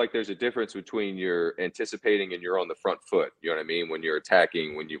you feel like there's a difference between you're anticipating and you're on the front foot? You know what I mean? When you're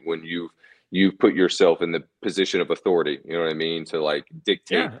attacking, when you put yourself in the position of authority, you know what I mean? To like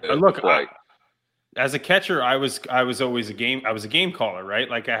dictate the play. As a catcher, I was always a game caller, right?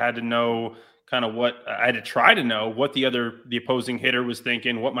 Like I had to know kind of I had to try to know what the opposing hitter was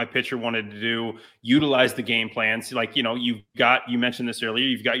thinking, what my pitcher wanted to do, utilize the game plans. Like, you mentioned this earlier,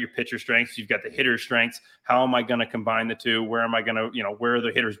 you've got your pitcher strengths, you've got the hitter strengths. How am I going to combine the two? Where am I going to, where are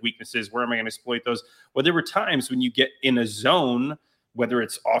the hitter's weaknesses? Where am I going to exploit those? Well, there were times when you get in a zone, whether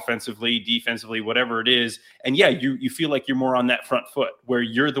it's offensively, defensively, whatever it is. And yeah, you feel like you're more on that front foot where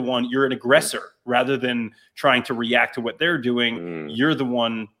you're an aggressor rather than trying to react to what they're doing. You're the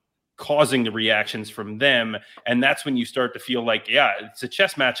one causing the reactions from them. And that's when you start to feel like, yeah, it's a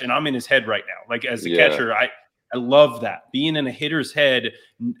chess match and I'm in his head right now. Like as a catcher, I love that, being in a hitter's head,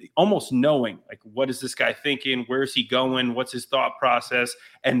 almost knowing like, what is this guy thinking? Where's he going? What's his thought process?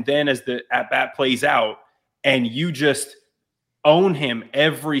 And then as the at-bat plays out and you just own him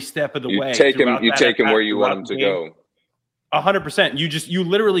every step of the way. You take him where you want him to go. 100%. You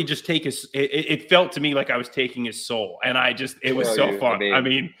literally just take it felt to me like I was taking his soul, and it was so fun. I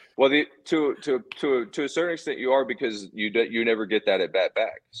mean, well, to a certain extent you are, because you never get that at bat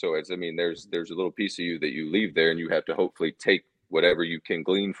back. So there's a little piece of you that you leave there, and you have to hopefully take whatever you can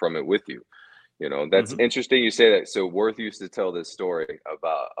glean from it with you. That's interesting you say that. So Worth used to tell this story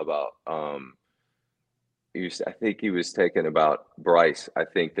about I think he was taking about Bryce. I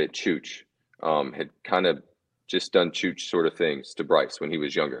think that Chooch had kind of just done Chooch sort of things to Bryce when he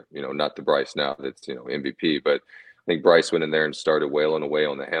was younger, not the Bryce now that's, MVP, but I think Bryce went in there and started wailing away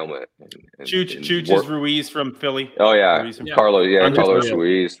on the helmet. Chooch is Ruiz from Philly. Oh yeah. Carlos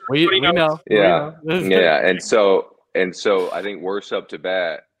Ruiz. We know. Yeah. Yeah. And so I think Worth's up to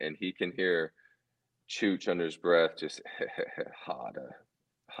bat and he can hear Chooch under his breath, just harder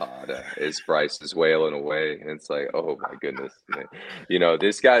as Bryce is wailing away. And it's like, oh my goodness, man.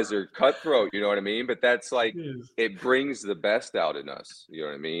 These guys are cutthroat, you know what I mean? But that's like, it brings the best out in us. You know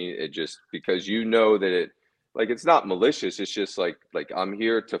what I mean? It just, because that it's not malicious. It's just like I'm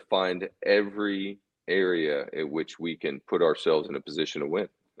here to find every area in which we can put ourselves in a position to win.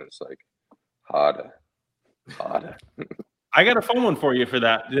 And it's like, harder. I got a fun one for you for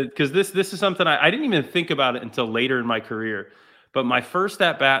that, because this is something I didn't even think about it until later in my career. But my first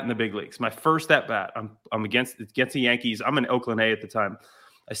at bat in the big leagues, I'm against the Yankees. I'm in Oakland A at the time.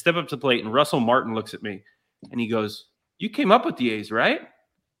 I step up to the plate and Russell Martin looks at me and he goes, "You came up with the A's, right?"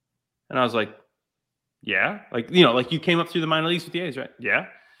 And I was like, "Yeah." Like you came up through the minor leagues with the A's, right? Yeah.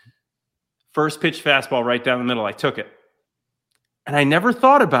 First pitch fastball right down the middle. I took it. And I never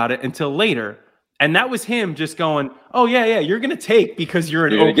thought about it until later. And that was him just going, "Oh, yeah, you're going to take because you're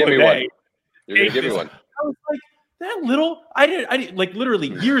an Oakland A." You're going to give me one. I was like, that little, I did like literally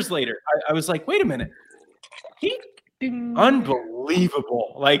years later, I was like, wait a minute.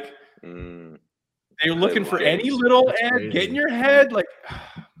 Unbelievable. Like they're looking for any little ad, get in your head. Like,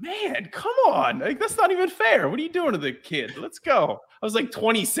 man, come on. Like, that's not even fair. What are you doing to the kid? Let's go. I was like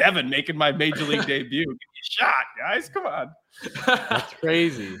 27 making my major league debut. Give me a shot, guys. Come on. That's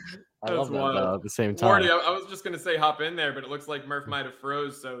crazy. I love that at the same time. Marty, I was just going to say hop in there, but it looks like Murph might have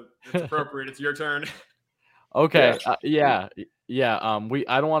froze, so it's appropriate. It's your turn. Okay. I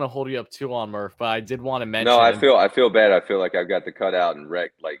don't want to hold you up too long, Murph, but I did want to mention. No, I feel bad. I feel like I've got the cutout and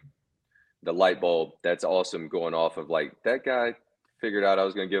wrecked like the light bulb. That's awesome going off of like that guy figured out I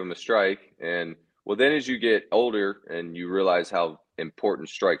was going to give him a strike. And well, then as you get older and you realize how important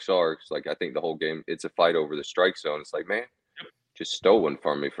strikes are, it's like I think the whole game, it's a fight over the strike zone. It's like, man, just stole one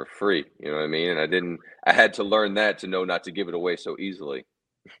from me for free. You know what I mean? And I had to learn that to know not to give it away so easily.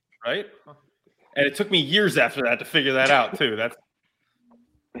 Right. And it took me years after that to figure that out too. That's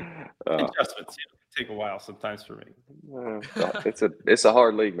adjustments. Take a while sometimes for me. It's a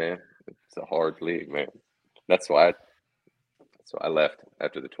hard league, man. It's a hard league, man. That's why I left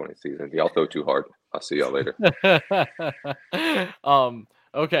after the 20th season. Y'all throw too hard. I'll see y'all later.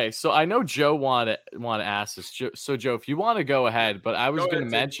 Okay, so I know Joe want to ask this. So Joe, if you want to go ahead, but I was going to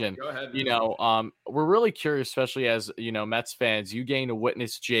mention, Go ahead. we're really curious, especially as Mets fans. You gained to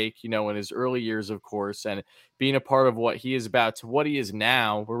witness Jake, in his early years, of course, and being a part of what he is about to what he is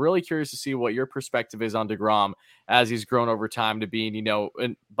now. We're really curious to see what your perspective is on DeGrom as he's grown over time to being,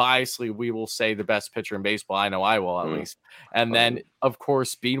 and biasly we will say the best pitcher in baseball. I know I will at least, and then of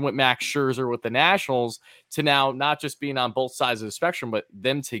course being with Max Scherzer with the Nationals to now not just being on both sides of the spectrum, but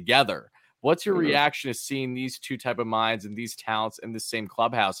them together. What's your reaction to seeing these two type of minds and these talents in the same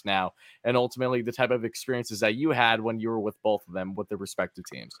clubhouse now, and ultimately the type of experiences that you had when you were with both of them with their respective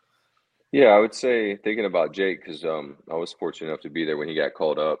teams? Yeah, I would say thinking about Jake, because I was fortunate enough to be there when he got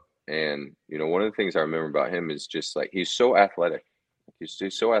called up. And, one of the things I remember about him is just like he's so athletic.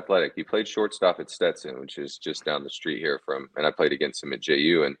 He's so athletic. He played shortstop at Stetson, which is just down the street here and I played against him at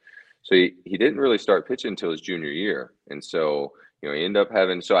JU. And so he didn't really start pitching until his junior year. And so, he ended up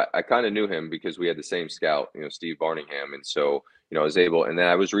having, so I kind of knew him because we had the same scout, Steve Barningham. And so, I was able, and then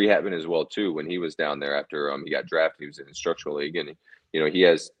I was rehabbing as well too when he was down there after he got drafted. He was in the instructional league, and he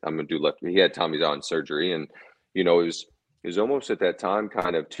had Tommy John surgery, and it was almost at that time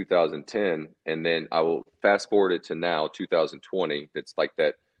kind of 2010, and then I will fast forward it to now 2020. It's like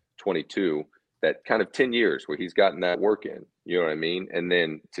that 22, that kind of 10 years where he's gotten that work in. You know what I mean? And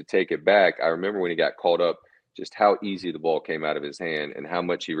then to take it back, I remember when he got called up, just how easy the ball came out of his hand and how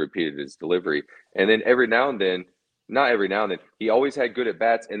much he repeated his delivery. And then not every now and then, he always had good at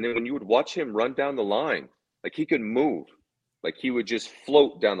bats. And then when you would watch him run down the line, like he could move, like he would just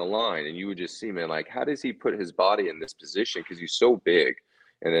float down the line, and you would just see, man, like, how does he put his body in this position? Because he's so big.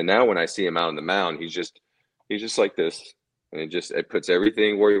 And then now when I see him out on the mound, he's just like this, and it puts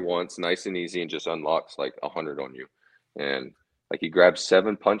everything where he wants, nice and easy, and just unlocks like 100 on you. And like he grabbed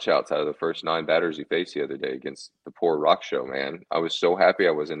 7 punch outs out of the first 9 batters he faced the other day against the poor Rock Show, man. I was so happy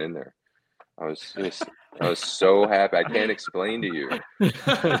I wasn't in there. I was so happy. I can't explain to you.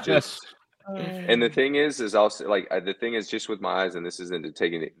 And the thing is I'll say, like, the thing is, just with my eyes, and this isn't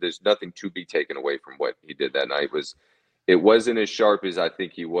taking it, there's nothing to be taken away from what he did that night. It wasn't as sharp as I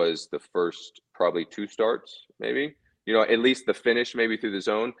think he was the first probably 2 starts, maybe, at least the finish, maybe through the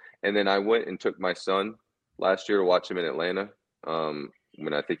zone. And then I went and took my son last year to watch him in Atlanta.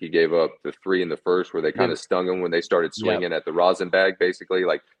 When I think he gave up the 3 in the first, where they kind of stung him when they started swinging at the rosin bag, basically,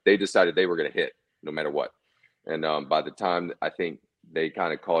 like they decided they were going to hit no matter what. And by the time I think they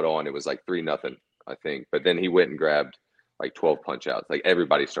kind of caught on, it was like 3-0, I think. But then he went and grabbed like 12 punch outs. Like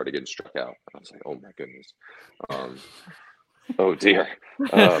everybody started getting struck out. I was like, oh my goodness. Oh dear.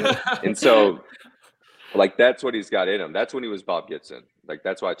 And so like, that's what he's got in him. That's when he was Bob Gibson. Like,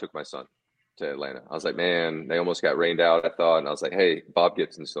 that's why I took my son to Atlanta. I was like, man, they almost got rained out, I thought. And I was like, hey, Bob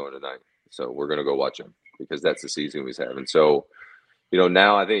Gibson's throwing tonight, so we're going to go watch him, because that's the season he's having. So,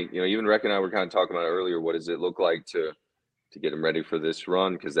 now I think, even Rec and I were kind of talking about it earlier. What does it look like to get him ready for this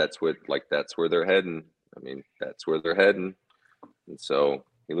run? Because that's where they're heading. I mean, that's where they're heading. And so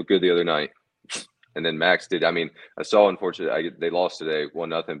he looked good the other night. And then Max did. I mean, I saw, unfortunately, they lost today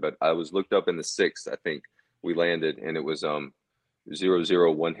 1-0, but I was looked up in the 6th. I think we landed, and it was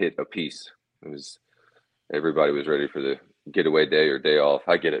 0-0, 1 hit apiece. Everybody was ready for the getaway day or day off.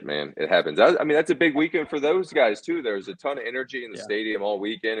 I get it, man. It happens. I mean, that's a big weekend for those guys too. There's a ton of energy in the stadium all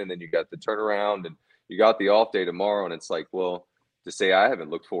weekend, and then you got the turnaround, and you got the off day tomorrow. And it's like, well, to say I haven't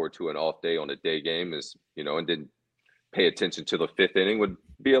looked forward to an off day on a day game is, and didn't pay attention to the 5th inning would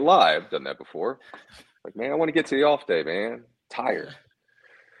be a lie. I've done that before. Like, man, I want to get to the off day, man. Tired.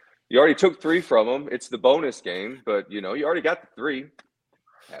 You already took 3 from them. It's the bonus game, but you already got the 3.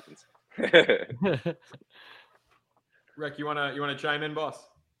 Happens. Rick, you wanna chime in, boss?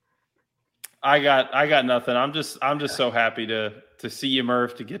 I got nothing. I'm just so happy to see you,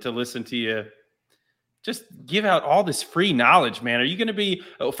 Murph, to get to listen to you just give out all this free knowledge, man. Are you going to be,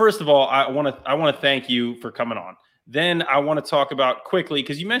 first of all, I want to thank you for coming on. Then I want to talk about quickly,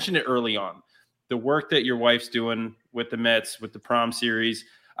 because you mentioned it early on, the work that your wife's doing with the Mets, with the prom series.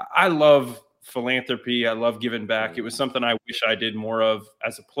 I love philanthropy. I love giving back. It was something I wish I did more of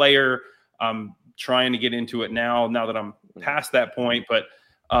as a player. I'm trying to get into it now that I'm past that point. But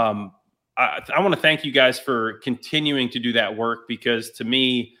I want to thank you guys for continuing to do that work, because to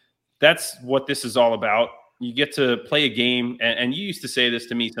me, that's what this is all about. You get to play a game, and you used to say this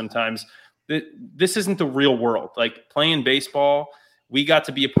to me sometimes, that this isn't the real world. Like playing baseball, we got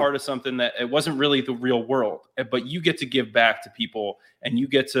to be a part of something that it wasn't really the real world, but you get to give back to people, and you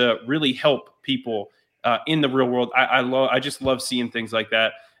get to really help people in the real world. I just love seeing things like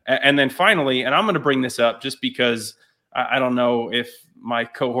that. And then finally, and I'm going to bring this up just because I don't know if my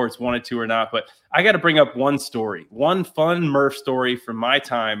cohorts wanted to or not, but I got to bring up one story, one fun Murph story from my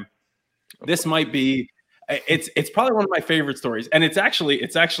time. This might be, it's probably one of my favorite stories, and it's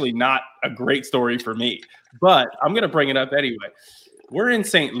actually not a great story for me, but I'm going to bring it up anyway. We're in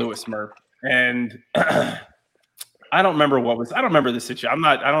St. Louis, Murph, and I don't remember the situation.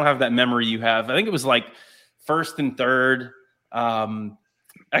 I don't have that memory you have. I think it was like first and third.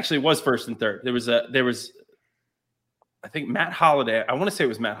 Actually, it was first and third. There was, I think Matt Holliday. I want to say it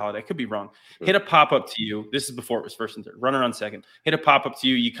was Matt Holliday. I could be wrong. Hit a pop up to you. This is before it was first and third. Runner on second. Hit a pop up to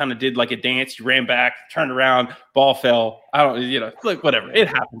you. You kind of did like a dance. You ran back, turned around, ball fell. I don't, like whatever. It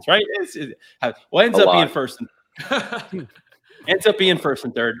happens, right? Ends up being first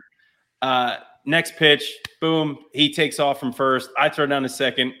and third. Next pitch, boom, he takes off from first. I throw down to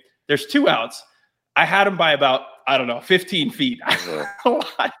second. There's 2 outs. I had him by about, 15 feet.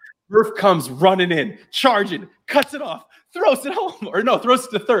 Murph comes running in, charging, cuts it off, throws it home. Throws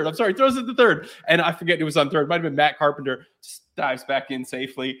it to third. I'm sorry, throws it to third. And I forget it was on third. Might have been Matt Carpenter. Just dives back in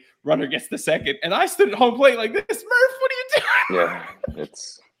safely. Runner gets the second. And I stood at home plate like this. Murph, what are you doing?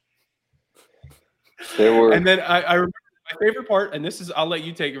 Yeah, And then I remember my favorite part, and this is, I'll let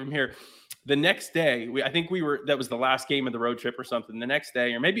you take it from here. The next day, that was the last game of the road trip or something. The next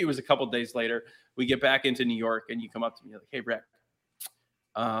day, or maybe it was a couple days later, we get back into New York, and you come up to me like, "Hey, Brett,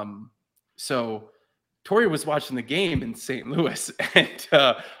 so Tori was watching the game in St. Louis, and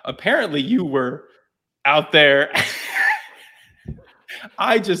apparently you were out there."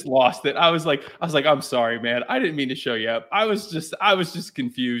 I just lost it. I was like, "I'm sorry, man. I didn't mean to show you up. I was just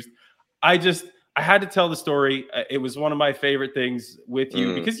confused. I had to tell the story. It was one of my favorite things with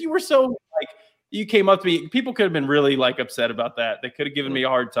you because you were so you came up to me. People could have been really upset about that. They could have given me a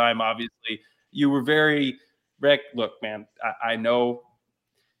hard time. Obviously, you were very, Rick. Look, man, I know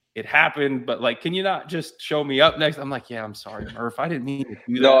it happened, but can you not just show me up next? I'm like, yeah, I'm sorry, Murph. I didn't mean to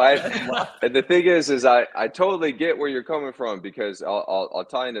do that. No, and the thing is I totally get where you're coming from, because I'll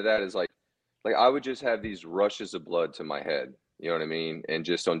tie into that is like I would just have these rushes of blood to my head. You know what I mean? And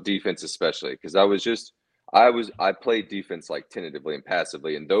just on defense, especially, because I played defense tentatively and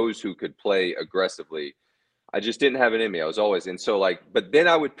passively, and those who could play aggressively, I just didn't have it in me. I was always, and so but then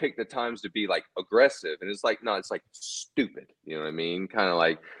I would pick the times to be aggressive, and it's no, it's stupid. You know what I mean? Kind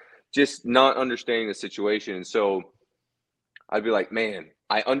of just not understanding the situation. And so I'd be like, man,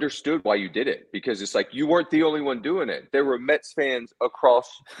 I understood why you did it, because it's you weren't the only one doing it. There were Mets fans across,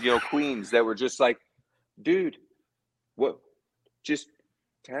 Queens that were just dude, what? Just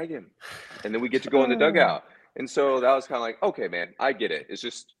tag him. And then we get to go in the dugout. And so that was kind of okay, man, I get it. It's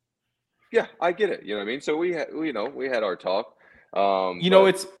just, yeah, I get it. You know what I mean? So we had our talk.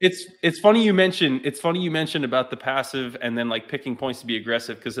 It's funny you mentioned about the passive and then picking points to be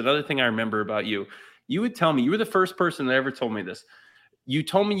aggressive. Because another thing I remember about you would tell me, you were the first person that ever told me this. You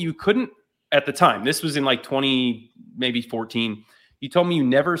told me you couldn't, at the time, this was in 20, maybe 14. You told me you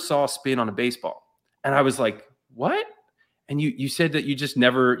never saw spin on a baseball. And I was like, what? And you said that you just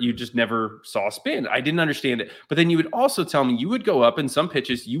never saw spin. I didn't understand it. But then you would also tell me you would go up in some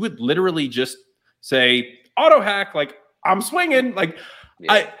pitches, you would literally just say auto hack, I'm swinging.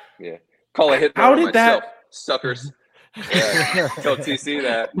 Yeah. Call a hit. How did myself, that? Suckers. Yeah. Tell TC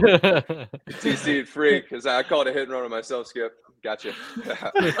that. TC freak, because I called a hit and run on myself, Skip. Gotcha.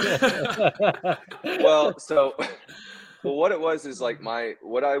 Well, what it was is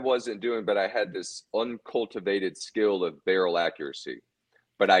what I wasn't doing, but I had this uncultivated skill of barrel accuracy,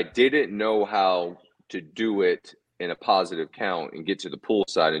 but I didn't know how to do it in a positive count and get to the pull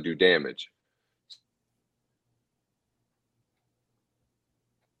side and do damage.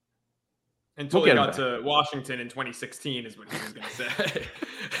 Until he got to Washington in 2016 is what he was going to say.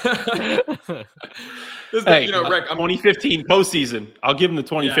 Rick, 2015 postseason. I'll give him the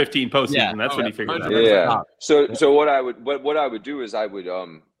 2015 postseason. Yeah. That's what he figured out. Yeah. So what I would do is I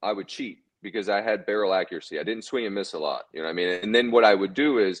would cheat, because I had barrel accuracy. I didn't swing and miss a lot. You know what I mean? And then what I would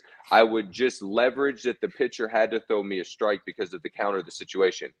do is I would just leverage that the pitcher had to throw me a strike because of the counter of the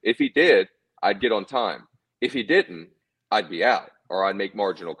situation. If he did, I'd get on time. If he didn't, I'd be out, or I'd make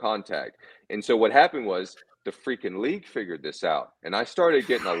marginal contact. And so what happened was the freaking league figured this out, and I started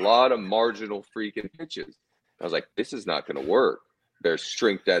getting a lot of marginal freaking pitches. I was like, this is not going to work. Better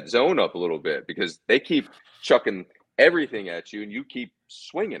shrink that zone up a little bit, because they keep chucking everything at you and you keep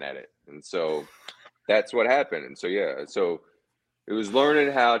swinging at it. And so that's what happened. And so, so it was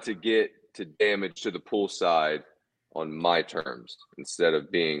learning how to get to damage to the pull side on my terms, instead of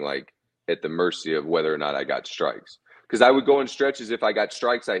being at the mercy of whether or not I got strikes. Because I would go in stretches. If I got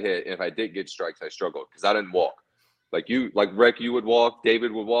strikes, I hit. And if I did get strikes, I struggled, because I didn't walk. Rick, you would walk,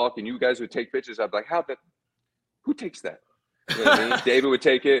 David would walk, and you guys would take pitches. I'd be like, who takes that? You know what I mean? David would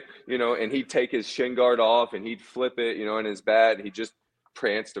take it, and he'd take his shin guard off and he'd flip it, in his bat. And he just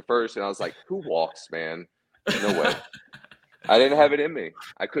pranced to first. And I was like, who walks, man? No way. I didn't have it in me.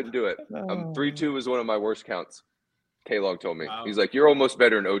 I couldn't do it. 3-2 was one of my worst counts. K-Log told me. Wow. He's like, you're almost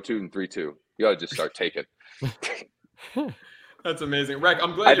better in 0-2 than 3-2. You ought to just start taking. That's amazing. Rec,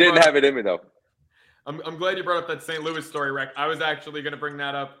 I'm glad I didn't have it in me, though. I'm glad you brought up that St. Louis story, Rec. I was actually going to bring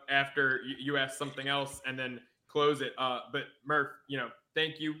that up after you asked something else and then close it. But Murph,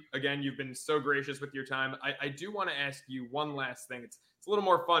 thank you again. You've been so gracious with your time. I do want to ask you one last thing. It's a little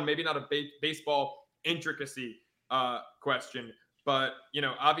more fun, maybe not a baseball intricacy question, but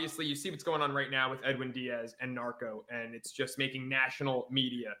obviously you see what's going on right now with Edwin Diaz and Narco, and it's just making national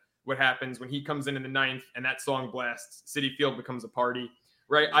media. What happens when he comes in the ninth and that song blasts, Citi Field becomes a party,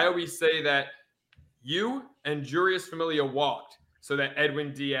 right? I always say that you and Jurius Familia walked so that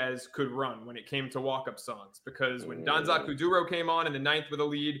Edwin Diaz could run when it came to walk-up songs, because when Donzak Kuduro came on in the ninth with a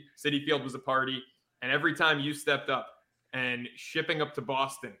lead, Citi Field was a party, and every time you stepped up and Shipping Up to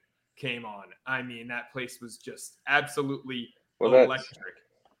Boston came on, I mean, that place was just absolutely electric.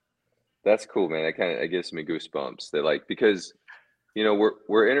 That's cool, man. It gives me goosebumps. Because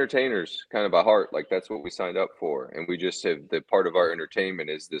we're entertainers kind of by heart. Like, that's what we signed up for. And we just have the part of our entertainment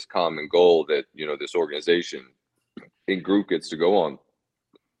is this common goal that, this organization in group gets to go on.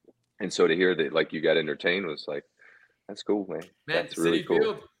 And so to hear that, like, you got entertained was like, that's cool, man. That's really cool.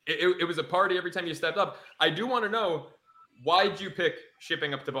 Field, it was a party every time you stepped up. I do want to know, why'd you pick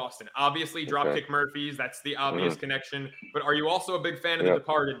Shipping Up to Boston? Obviously, Dropkick Murphys, that's the obvious connection. But are you also a big fan of The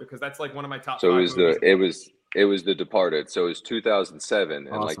Departed? Because that's like one of my top 5 movies. It was The Departed. So it was 2007.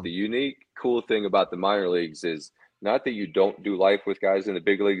 Awesome. And like the unique cool thing about the minor leagues is not that you don't do life with guys in the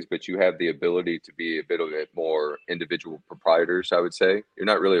big leagues, but you have the ability to be a bit more individual proprietors, I would say. You're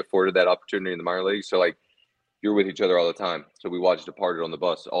not really afforded that opportunity in the minor leagues. So like you're with each other all the time. So we watched Departed on the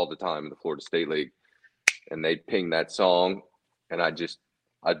bus all the time in the Florida State League. And they'd ping that song and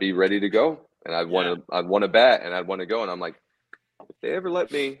I'd be ready to go. And I'd want to bat and I'd want to go. And I'm like, if they ever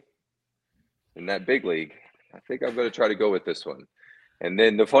let me in that big league, I think I'm going to try to go with this one. And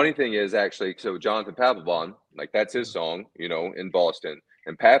then the funny thing is actually, so Jonathan Papelbon, like that's his song, in Boston,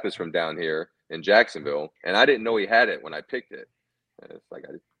 and Pap is from down here in Jacksonville. And I didn't know he had it when I picked it. And it's like,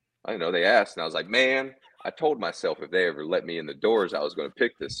 I didn't know, they asked, and I was like, man, I told myself if they ever let me in the doors, I was going to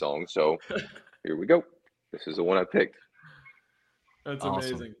pick this song. So here we go. This is the one I picked. That's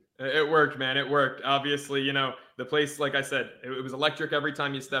awesome. Amazing. It worked, man. It worked. Obviously, the place, like I said, it was electric every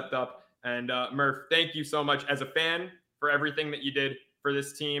time you stepped up. And Murph, thank you so much as a fan for everything that you did for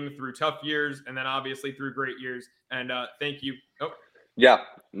this team through tough years and then obviously through great years. And thank you. Oh, yeah.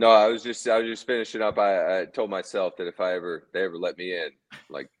 No, I was just finishing up. I told myself that if they ever let me in,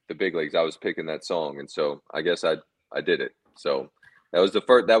 like the big leagues, I was picking that song. And so I guess I did it. So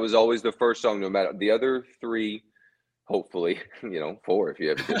that was always the first song, no matter the other 3, hopefully, 4 if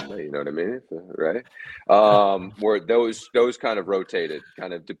you ever get it, you know what I mean? Right. Where those kind of rotated,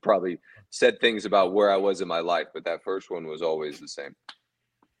 kind of probably said things about where I was in my life, but that first one was always the same.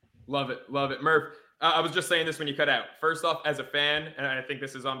 Love it. Murph, I was just saying this when you cut out. First off, as a fan, and I think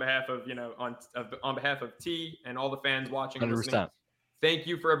this is on behalf of, on behalf of T and all the fans watching and listening, thank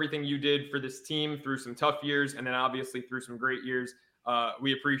you for everything you did for this team through some tough years and then obviously through some great years.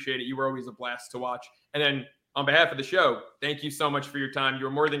 We appreciate it. You were always a blast to watch. And then on behalf of the show, thank you so much for your time. You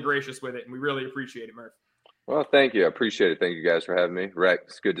were more than gracious with it, and we really appreciate it, Murph. Well, thank you. I appreciate it. Thank you guys for having me. Rex,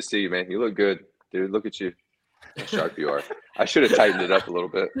 it's good to see you, man. You look good, dude. Look at you. How sharp you are. I should have tightened it up a little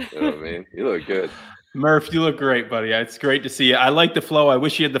bit. You know what I mean? You look good. Murph, you look great, buddy. It's great to see you. I like the flow. I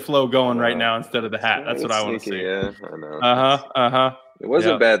wish you had the flow going right now instead of the hat. That's what I want to see. Yeah, I know. It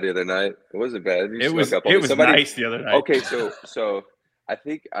wasn't bad the other night. It wasn't bad. It was nice the other night. Okay, so I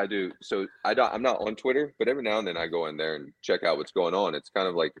think I do. So I'm not on Twitter, but every now and then I go in there and check out what's going on. It's kind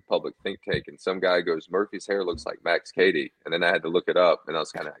of like a public think tank. And some guy goes, Murphy's hair looks like Max Cady. And then I had to look it up, and I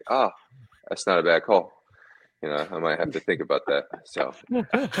was kind of like, that's not a bad call. I might have to think about that. So I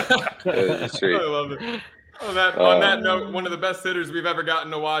love it. On that note, one of the best hitters we've ever gotten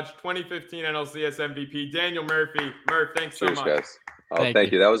to watch, 2015 NLCS MVP, Daniel Murphy. Murph, thanks so much. Guys.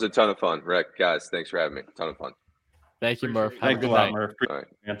 Thank you. That was a ton of fun. Rec, guys, thanks for having me. A ton of fun. Thank you, Murph. Have a good night, Murph. All right.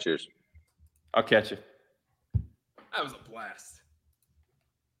 Yeah. Cheers. I'll catch you. That was a blast.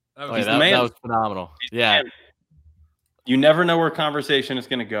 That was phenomenal. Yeah. You never know where conversation is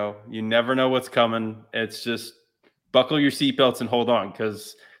going to go. You never know what's coming. It's just buckle your seatbelts and hold on,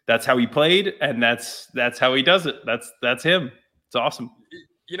 because that's how he played, and that's how he does it. That's him. It's awesome.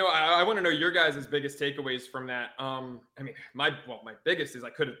 I want to know your guys' biggest takeaways from that. I mean, my biggest is I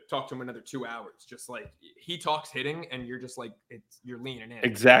could have talked to him another 2 hours. Just like he talks hitting, and you're just like you're leaning in.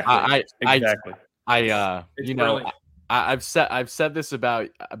 Exactly. Exactly. I've said this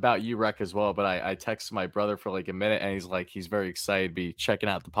about you, Rec, as well, but I texted my brother for like a minute, and he's very excited to be checking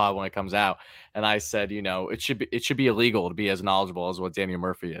out the pod when it comes out. And I said, it should be illegal to be as knowledgeable as what Daniel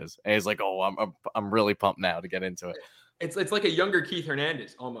Murphy is. And he's like, oh, I'm really pumped now to get into it. It's like a younger Keith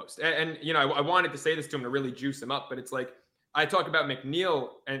Hernandez almost. And I wanted to say this to him to really juice him up, but it's like I talk about McNeil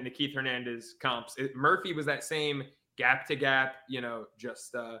and the Keith Hernandez comps. Murphy was that same gap to gap,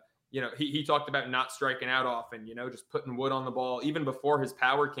 he talked about not striking out often, just putting wood on the ball even before his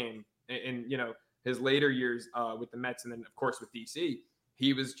power came in his later years with the Mets. And then of course with DC,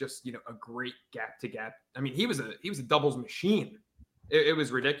 he was just, a great gap to gap. I mean, he was a doubles machine. It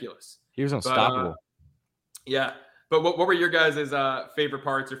was ridiculous. He was unstoppable. Yeah. But what were your guys' favorite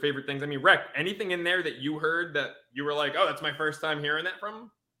parts or favorite things? I mean, Rec, anything in there that you heard that you were like, oh, that's my first time hearing that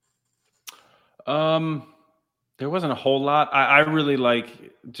from him? There wasn't a whole lot. I really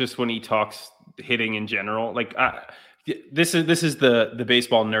like just when he talks hitting in general. Like this is the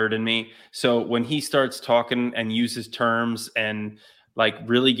baseball nerd in me. So when he starts talking and uses terms and like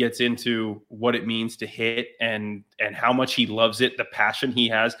really gets into what it means to hit and how much he loves it, the passion he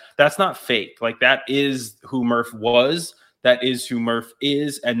has, that's not fake. Like that is who Murph was, that is who Murph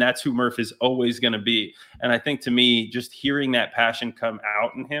is, and that's who Murph is always going to be. And I think to me, just hearing that passion come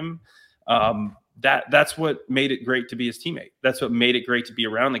out in him, that's what made it great to be his teammate. That's what made it great to be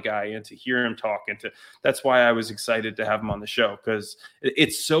around the guy and to hear him talk. That's why I was excited to have him on the show, because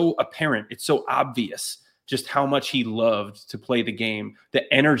it's so apparent. It's so obvious just how much he loved to play the game,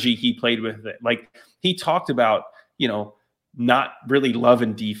 the energy he played with it. Like he talked about, not really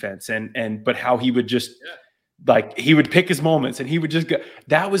loving defense but how he would just like, he would pick his moments and he would just go.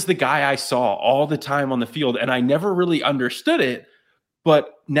 That was the guy I saw all the time on the field. And I never really understood it.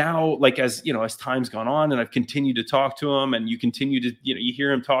 But now, like, as time's gone on and I've continued to talk to him and you continue to, you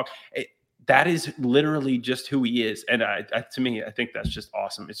hear him talk, that is literally just who he is. And to me, I think that's just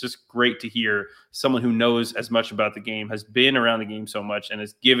awesome. It's just great to hear someone who knows as much about the game, has been around the game so much and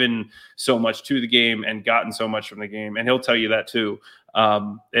has given so much to the game and gotten so much from the game. And he'll tell you that too.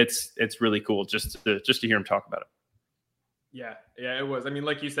 It's really cool just to hear him talk about it. Yeah, it was. I mean,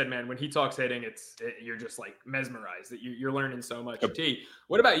 like you said, man, when he talks hitting, you're just like mesmerized that you're learning so much. Yep. T,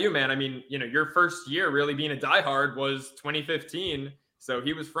 what about you, man? I mean, your first year really being a diehard was 2015. So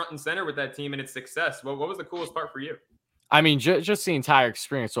he was front and center with that team and its success. What was the coolest part for you? I mean, just the entire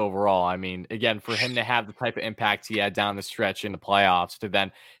experience overall. I mean, again, for him to have the type of impact he had down the stretch in the playoffs,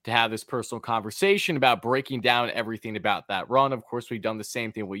 to have this personal conversation about breaking down everything about that run. Of course, we've done the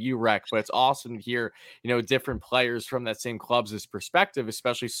same thing with you, Rec, but it's awesome to hear, different players from that same club's perspective,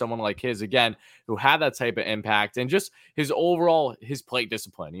 especially someone like his, again, who had that type of impact and just his plate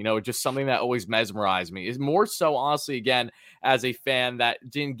discipline, just something that always mesmerized me. Is more so, honestly, again, as a fan that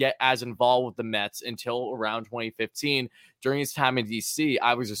didn't get as involved with the Mets until around 2015. During his time in DC,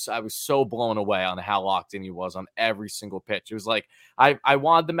 I was so blown away on how locked in he was on every single pitch. It was like I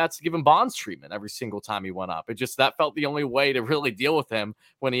wanted the Mets to give him Bonds treatment every single time he went up. That felt the only way to really deal with him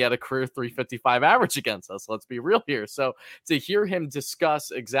when he had a career 355 average against us. Let's be real here. So to hear him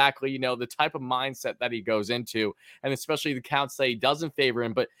discuss exactly, the type of mindset that he goes into, and especially the counts that he doesn't favor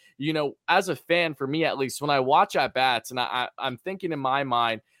him. But, as a fan, for me at least, when I watch at bats, and I'm thinking in my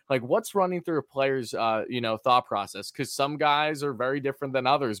mind, like what's running through a player's, thought process? Because some guys are very different than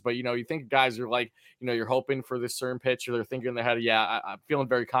others. But, you think guys are like, you're hoping for this certain pitch, or they're thinking in their head, I'm feeling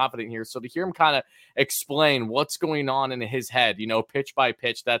very confident here. So to hear him kind of explain what's going on in his head, pitch by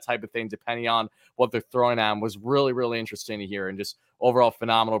pitch, that type of thing, depending on what they're throwing at him, was really, really interesting to hear, and just overall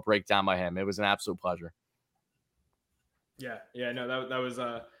phenomenal breakdown by him. It was an absolute pleasure. Yeah, no, that was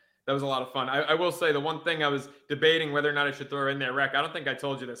a lot of fun. I will say the one thing I was debating whether or not I should throw in there, Rec. I don't think I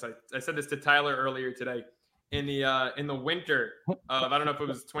told you this. I said this to Tyler earlier today. In the winter of, I don't know if it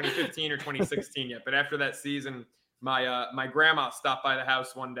was 2015 or 2016 yet, but after that season, my grandma stopped by the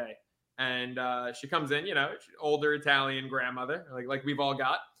house one day, and she comes in, older Italian grandmother, like we've all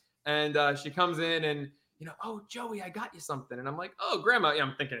got, and she comes in and oh, Joey, I got you something, and I'm like, oh, grandma,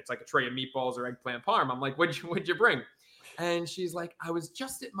 I'm thinking it's like a tray of meatballs or eggplant parm. I'm like, what'd you bring? And she's like, I was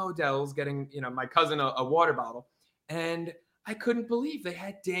just at Modell's getting, my cousin a water bottle, and I couldn't believe they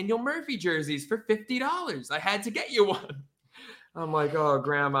had Daniel Murphy jerseys for $50. I had to get you one. I'm like, oh,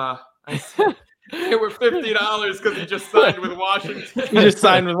 grandma. I said, they were $50 because he just signed with Washington. He just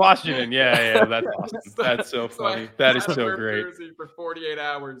signed with Washington. Yeah, that's awesome. That's so funny. That is so great. Jersey for 48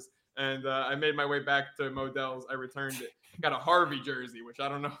 hours. and I made my way back to Modell's. I returned it. Got a Harvey jersey, which I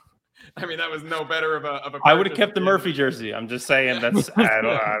don't know. I mean, that was no better of a. I would have kept the Murphy jersey. I'm just saying that's. I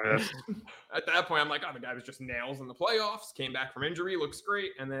don't. At that point, I'm like, oh, the guy was just nails in the playoffs. Came back from injury, looks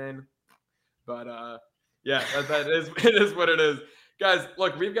great, and then, but yeah, that is it is what it is, guys.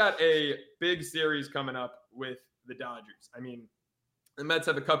 Look, we've got a big series coming up with the Dodgers. I mean, the Mets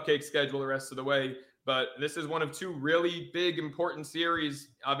have a cupcake schedule the rest of the way, but this is one of two really big, important series.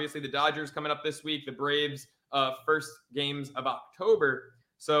 Obviously, the Dodgers coming up this week, the Braves first games of October.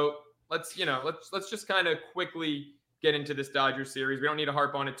 So let's just kind of quickly get into this Dodgers series. We don't need to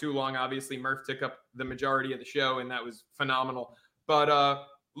harp on it too long. Obviously, Murph took up the majority of the show, and that was phenomenal. But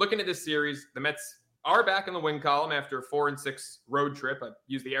looking at this series, the Mets are back in the win column after a 4-6 road trip. I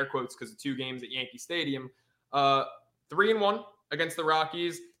use the air quotes because of 2 games at Yankee Stadium. 3-1 against the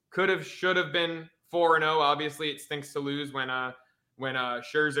Rockies. Should have been 4-0. Obviously, it stinks to lose when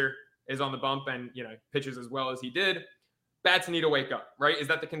Scherzer is on the bump and pitches as well as he did. Bats need to wake up, right? Is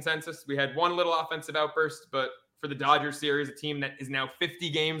that the consensus? We had one little offensive outburst, but for the Dodgers series, a team that is now 50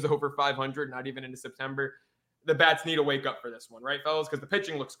 games over 500, not even into September, the bats need to wake up for this one, right, fellas? Because the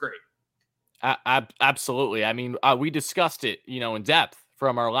pitching looks great. Absolutely. I mean, we discussed it, in depth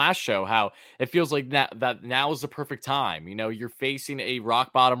from our last show, how it feels like that now is the perfect time. You're facing a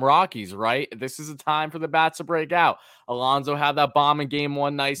rock bottom Rockies, right? This is a time for the bats to break out. Alonso had that bomb in game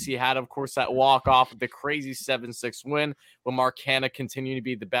 1. Nice. He had, of course, that walk off of the crazy 7-6 win. But Mark Hanna continuing to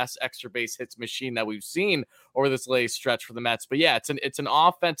be the best extra base hits machine that we've seen over this latest stretch for the Mets. But yeah, it's an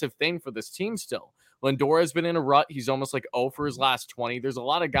offensive thing for this team still. Lindor has been in a rut. He's almost like 0 for his last 20. There's a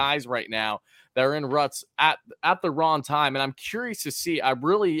lot of guys right now that are in ruts at the wrong time. And I'm curious to see. I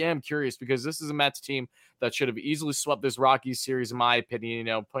really am curious because this is a Mets team that should have easily swept this Rockies series, in my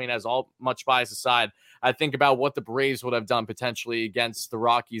opinion, playing as all much bias aside. I think about what the Braves would have done potentially against the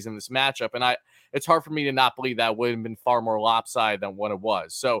Rockies in this matchup. And it's hard for me to not believe that would have been far more lopsided than what it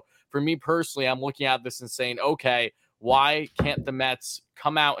was. So for me personally, I'm looking at this and saying, okay, why can't the Mets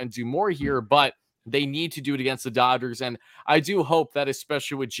come out and do more here? But they need to do it against the Dodgers. And I do hope that,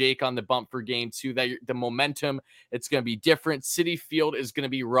 especially with Jake on the bump for game 2, that the momentum, it's going to be different. Citi Field is going to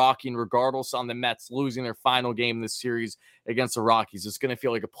be rocking regardless on the Mets losing their final game in this series against the Rockies. It's going to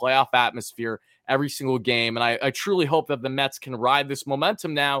feel like a playoff atmosphere every single game. And I truly hope that the Mets can ride this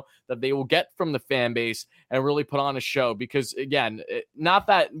momentum now that they will get from the fan base and really put on a show. Because again, not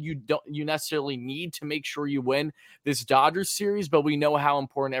that you necessarily need to make sure you win this Dodgers series, but we know how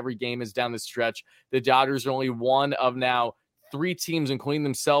important every game is down the stretch. The Dodgers are only one of now 3 teams, including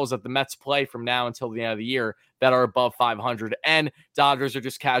themselves, that the Mets play from now until the end of the year that are above 500, and Dodgers are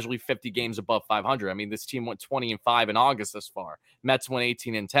just casually 50 games above 500. I mean, this team went 20-5 in August thus far. Mets went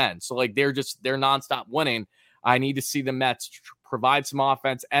 18-10. So they're nonstop winning. I need to see the Mets provide some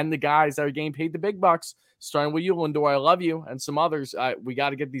offense and the guys that are getting paid the big bucks, starting with you, Lindor. I love you, and some others. We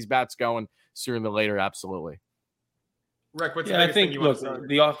got to get these bats going sooner than later. Absolutely. Rick, what's I think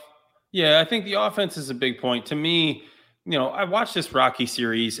I think the offense is a big point to me. I watched this Rocky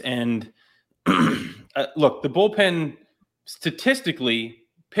series, and look, the bullpen statistically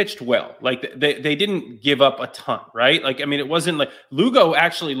pitched well. Like they didn't give up a ton, right? It wasn't like Lugo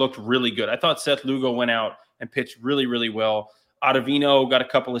actually looked really good. I thought Seth Lugo went out and pitched really, really well. Ottavino got a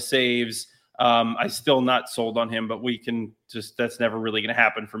couple of saves. I still not sold on him, but that's never really going to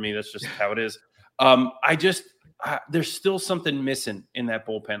happen for me. That's just how it is. There's still something missing in that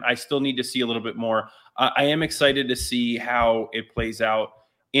bullpen. I still need to see a little bit more. I am excited to see how it plays out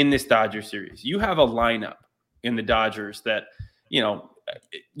in this Dodger series. You have a lineup in the Dodgers that,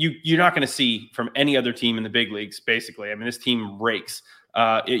 you're not going to see from any other team in the big leagues, basically. I mean, this team rakes.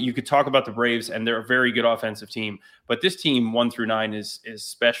 You could talk about the Braves, and they're a very good offensive team, but this team 1 through 9 is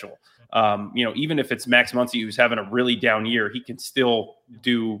special. Even if it's Max Muncy, who's having a really down year, he can still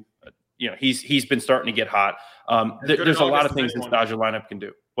do. He's been starting to get hot. There's a lot of things this Dodger lineup can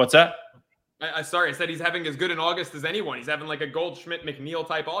do. What's that? I said he's having as good in August as anyone. He's having like a Goldschmidt McNeil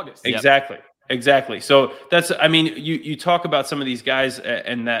type August. Exactly. So you talk about some of these guys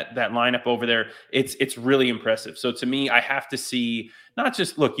and that lineup over there. It's really impressive. So to me, I have to see not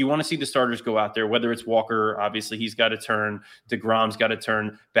just look. You want to see the starters go out there. Whether it's Walker, obviously he's got to turn. DeGrom's got to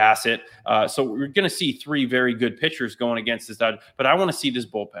turn. Bassett. So we're going to see 3 very good pitchers going against this Dodgers. But I want to see this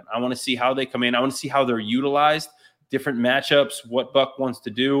bullpen. I want to see how they come in. I want to see how they're utilized. Different matchups, what Buck wants to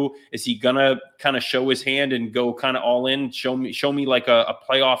do. Is he gonna kind of show his hand and go kind of all in? Show me like a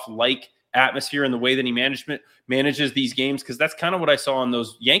playoff-like atmosphere in the way that he manages these games, because that's kind of what I saw in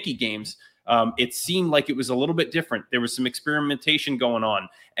those Yankee games. It seemed like it was a little bit different. There was some experimentation going on,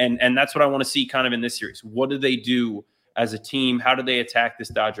 and that's what I want to see kind of in this series. What do they do as a team? How do they attack this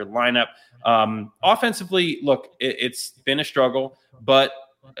Dodger lineup? Offensively, look, it's been a struggle, but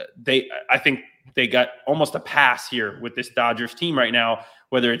I think they got almost a pass here with this Dodgers team right now,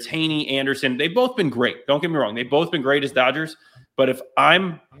 whether it's Heaney, Anderson. They've both been great. Don't get me wrong. They've both been great as Dodgers. But if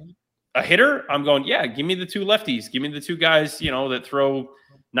I'm a hitter, I'm going, yeah, give me the two lefties. Give me the two guys, that throw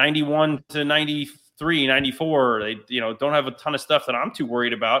 91 to 93, 94. They, don't have a ton of stuff that I'm too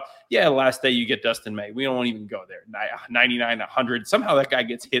worried about. Yeah, last day you get Dustin May. We don't even go there. 99, 100. Somehow that guy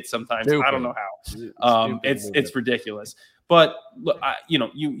gets hit sometimes. Stupid. I don't know how. It's ridiculous. But look,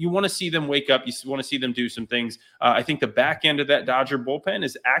 you want to see them wake up. You want to see them do some things. I think the back end of that Dodger bullpen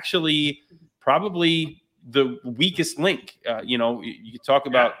is actually probably the weakest link. You talk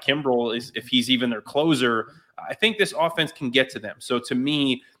about Kimbrel if he's even their closer. I think this offense can get to them. So to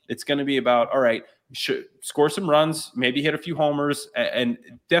me, it's going to be about, all right, score some runs, maybe hit a few homers, and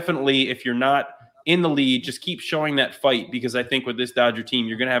definitely if you're not in the lead, just keep showing that fight, because I think with this Dodger team,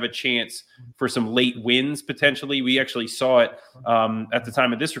 you're going to have a chance for some late wins potentially. We actually saw it at the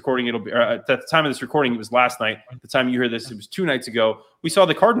time of this recording. At the time of this recording, it was last night. At the time you hear this, it was 2 nights ago. We saw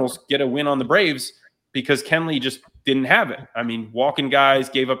the Cardinals get a win on the Braves because Kenley just didn't have it. I mean, walking guys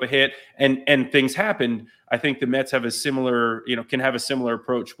gave up a hit, and things happened. I think the Mets have a similar, can have a similar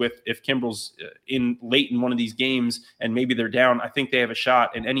approach with if Kimbrel's in late in one of these games and maybe they're down. I think they have a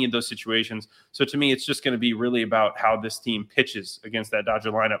shot in any of those situations. So to me, it's just going to be really about how this team pitches against that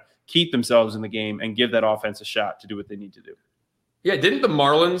Dodger lineup, keep themselves in the game, and give that offense a shot to do what they need to do. Yeah, didn't the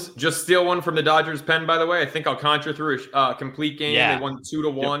Marlins just steal one from the Dodgers pen, by the way? I think Alcantara threw a complete game. Yeah. They won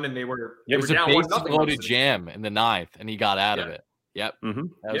 2-1, and they were down 1-0. It was a jam in the 9th, and he got out of it. Yep. Mm-hmm.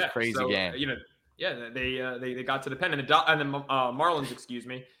 That was a crazy game. They got to the pen, and the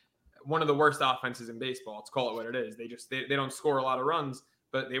Marlins, one of the worst offenses in baseball. Let's call it what it is. They don't score a lot of runs,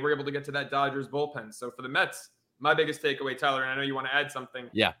 but they were able to get to that Dodgers bullpen. So for the Mets, my biggest takeaway, Tyler, and I know you want to add something.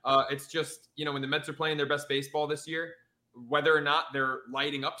 Yeah. It's just, when the Mets are playing their best baseball this year, whether or not they're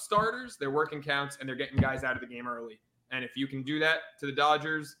lighting up starters, they're working counts, and they're getting guys out of the game early. And if you can do that to the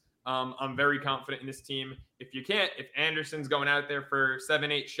Dodgers, I'm very confident in this team. If you can't, if Anderson's going out there for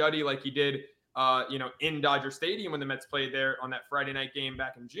 7-8 shutty like he did, in Dodger Stadium when the Mets played there on that Friday night game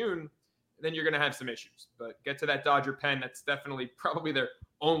back in June, then you're going to have some issues. But get to that Dodger pen. That's definitely probably their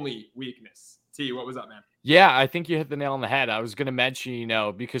only weakness. T, what was up, man? Yeah, I think you hit the nail on the head. I was going to mention,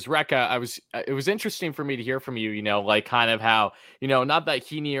 because Rekka, it was interesting for me to hear from you, like kind of how, not that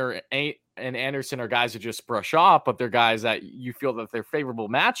Heaney and Anderson are guys that just brush off, but they're guys that you feel that they're favorable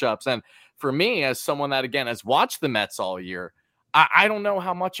matchups. And for me, as someone that, again, has watched the Mets all year, I don't know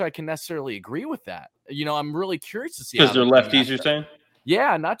how much I can necessarily agree with that. I'm really curious to see. Because they're lefties, you're saying?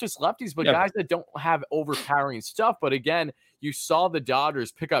 Yeah, not just lefties, but guys that don't have overpowering stuff. But again, you saw the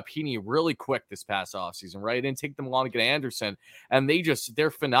Dodgers pick up Heaney really quick this past offseason, right? It didn't take them long to get Anderson. And they're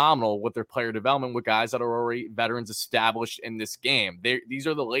phenomenal with their player development with guys that are already veterans established in this game. These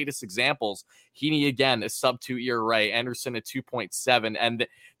are the latest examples. Heaney, again, a sub-2 ERA, Anderson a 2.7. And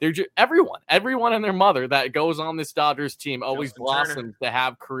they're just everyone and their mother that goes on this Dodgers team always blossoms to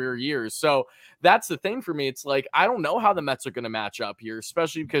have career years. So that's the thing for me. It's like, I don't know how the Mets are going to match up here,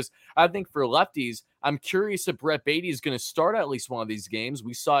 especially because I think for lefties, I'm curious if Brett Baty is going to start at least one of these games.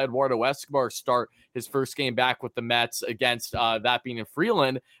 We saw Eduardo Escobar start his first game back with the Mets against that being in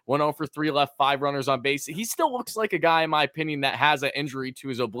Freeland. 1-0 for 3 left, 5 runners on base. He still looks like a guy, in my opinion, that has an injury to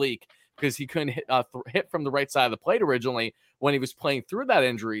his oblique because he couldn't hit from the right side of the plate originally when he was playing through that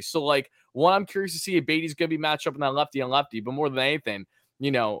injury. So, I'm curious to see if Baty's going to be matched up in that lefty on lefty. But more than anything,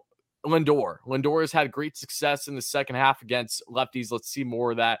 Lindor has had great success in the second half against lefties. Let's see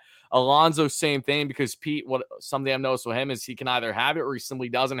more of that. Alonso, same thing, because Pete, something I've noticed with him is he can either have it or he simply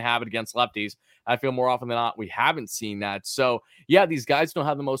doesn't have it against lefties. I feel more often than not we haven't seen that. So, yeah, these guys don't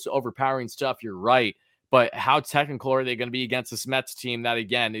have the most overpowering stuff. You're right. But how technical are they going to be against this Mets team that,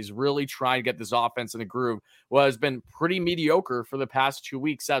 again, is really trying to get this offense in a groove? Well, has been pretty mediocre for the past 2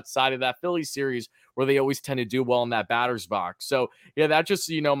 weeks outside of that Phillies series where they always tend to do well in that batter's box. So, yeah, that's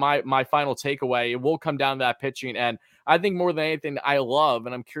just, my final takeaway. It will come down to that pitching. And I think more than anything, I love,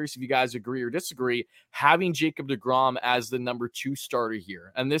 and I'm curious if you guys agree or disagree, having Jacob deGrom as the number 2 starter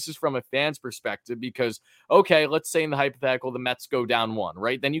here. And this is from a fan's perspective because, okay, let's say in the hypothetical, the Mets go down 1,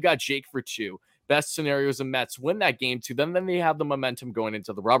 right? Then you got Jake for 2. Best scenario is the Mets win that game 2. Then they have the momentum going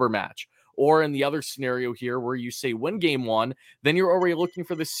into the rubber match. Or in the other scenario here where you say win game 1, then you're already looking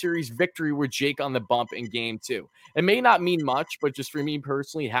for the series victory with Jake on the bump in game 2. It may not mean much, but just for me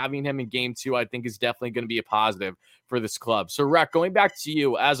personally, having him in game 2, I think is definitely going to be a positive for this club. So, Rec, going back to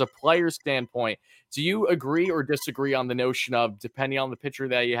you as a player standpoint, do you agree or disagree on the notion of, depending on the pitcher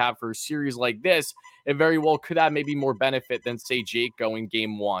that you have for a series like this, it very well could have maybe more benefit than, say, Jake going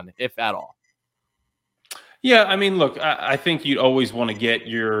game 1, if at all? Yeah, I mean, look, I think you'd always want to get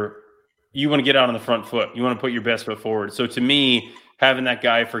out on the front foot. You want to put your best foot forward. So to me, having that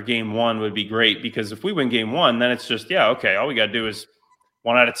guy for game 1 would be great, because if we win game 1, then it's just, yeah, okay, all we got to do is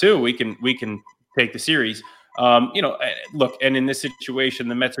 1 out of 2. We can take the series. Look, and in this situation,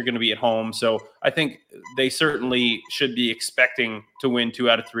 the Mets are going to be at home. So I think they certainly should be expecting to win 2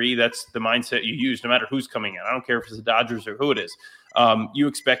 out of 3. That's the mindset you use no matter who's coming in. I don't care if it's the Dodgers or who it is. You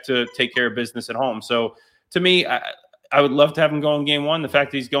expect to take care of business at home. So to me, I would love to have him go in game 1. The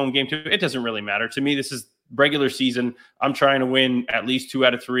fact that he's going game 2, it doesn't really matter. To me, this is regular season. I'm trying to win at least 2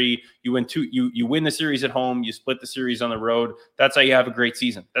 out of 3. You win 2. You win the series at home. You split the series on the road. That's how you have a great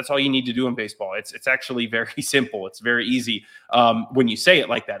season. That's all you need to do in baseball. It's actually very simple. It's very easy. When you say it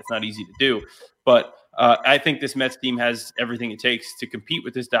like that, it's not easy to do. But I think this Mets team has everything it takes to compete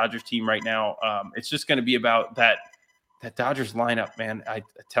with this Dodgers team right now. It's just going to be about that Dodgers lineup, man. I'm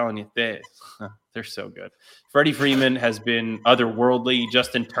telling you, they're so good. Freddie Freeman has been otherworldly.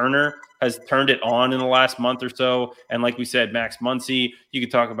 Justin Turner has turned it on in the last month or so. And like we said, Max Muncy, you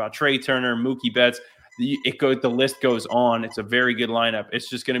could talk about Trey Turner, Mookie Betts. The list goes on. It's a very good lineup. It's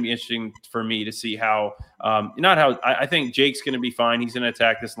just going to be interesting for me to see how I think Jake's going to be fine. He's going to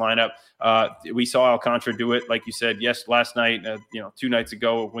attack this lineup. We saw Alcantara do it, like you said, last night, 2 nights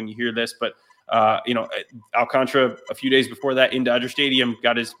ago when you hear this, but Alcantara a few days before that in Dodger Stadium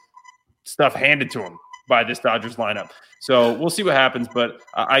got his stuff handed to him by this Dodgers lineup. So we'll see what happens, but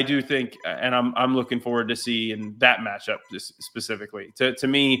I do think, and I'm looking forward to seeing that matchup specifically. To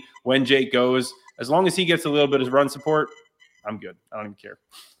me, when Jake goes, as long as he gets a little bit of run support, I'm good. I don't even care.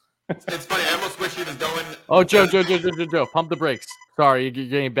 It's funny. I almost wish he was going. Oh, Joe, pump the brakes. Sorry, you're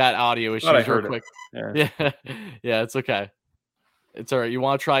getting bad audio issues real quick. Yeah, it's okay. It's all right. You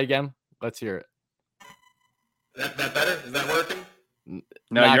want to try again? Let's hear it. That better? Is that working?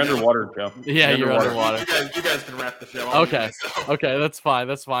 No, you're underwater, Joe. Yeah, you're underwater. You guys can wrap the show. Okay, that's fine.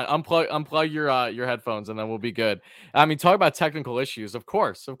 Unplug your headphones, and then we'll be good. I mean, talk about technical issues. Of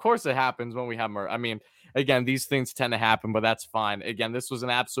course, it happens when we have more. I mean, again, these things tend to happen, but that's fine. Again, this was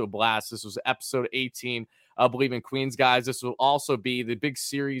an absolute blast. This was episode 18. Believe in Queens, guys. This will also be the big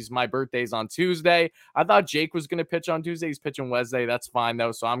series. My birthday's on Tuesday. I thought Jake was going to pitch on Tuesday. He's pitching Wednesday. That's fine,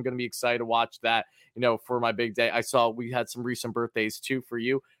 though. So I'm going to be excited to watch that, for my big day. I saw we had some recent birthdays, too, for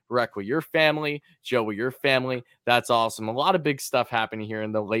you. Rec with your family, Joe with your family. That's awesome. A lot of big stuff happening here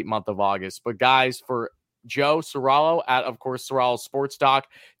in the late month of August. But, guys, for Joe Serralo at, of course, Serralo Sports Doc,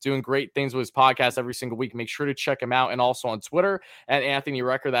 doing great things with his podcast every single week. Make sure to check him out. And also on Twitter at Anthony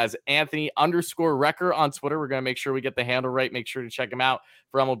Recker. That is Anthony_Recker on Twitter. We're going to make sure we get the handle right. Make sure to check him out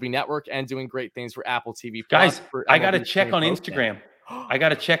for MLB Network and doing great things for Apple TV. Guys, I got to check on Instagram.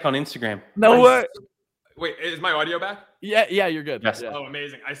 No way. Wait, is my audio back? Yeah, you're good. Yes. Oh,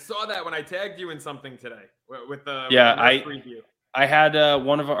 amazing. I saw that when I tagged you in something today with the preview. I had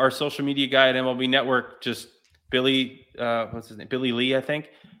one of our social media guy at MLB Network, just Billy, what's his name? Billy Lee, I think,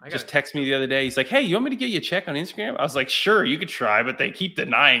 just texted me the other day. He's like, hey, you want me to get you a check on Instagram? I was like, sure, you could try, but they keep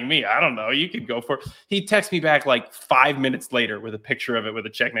denying me. I don't know. You could go for it. He texted me back like 5 minutes later with a picture of it with a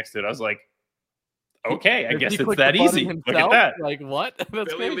check next to it. I was like, okay, I guess it's that easy. Look at that. Like, what?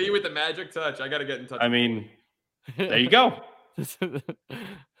 That's Billy Lee with the magic touch. I got to get in touch. I mean, there you go.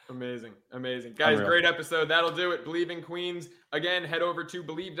 Amazing. Guys, great episode. That'll do it. Believe in Queens. Again, head over to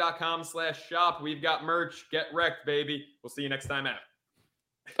Believe.com/shop. We've got merch. Get wrecked, baby. We'll see you next time out.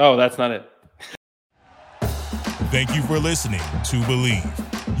 Oh, that's not it. Thank you for listening to Believe.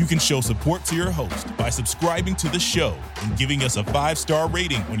 You can show support to your host by subscribing to the show and giving us a 5-star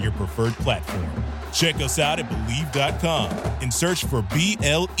rating on your preferred platform. Check us out at Believe.com and search for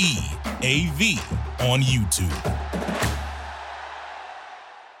BLEAV on YouTube.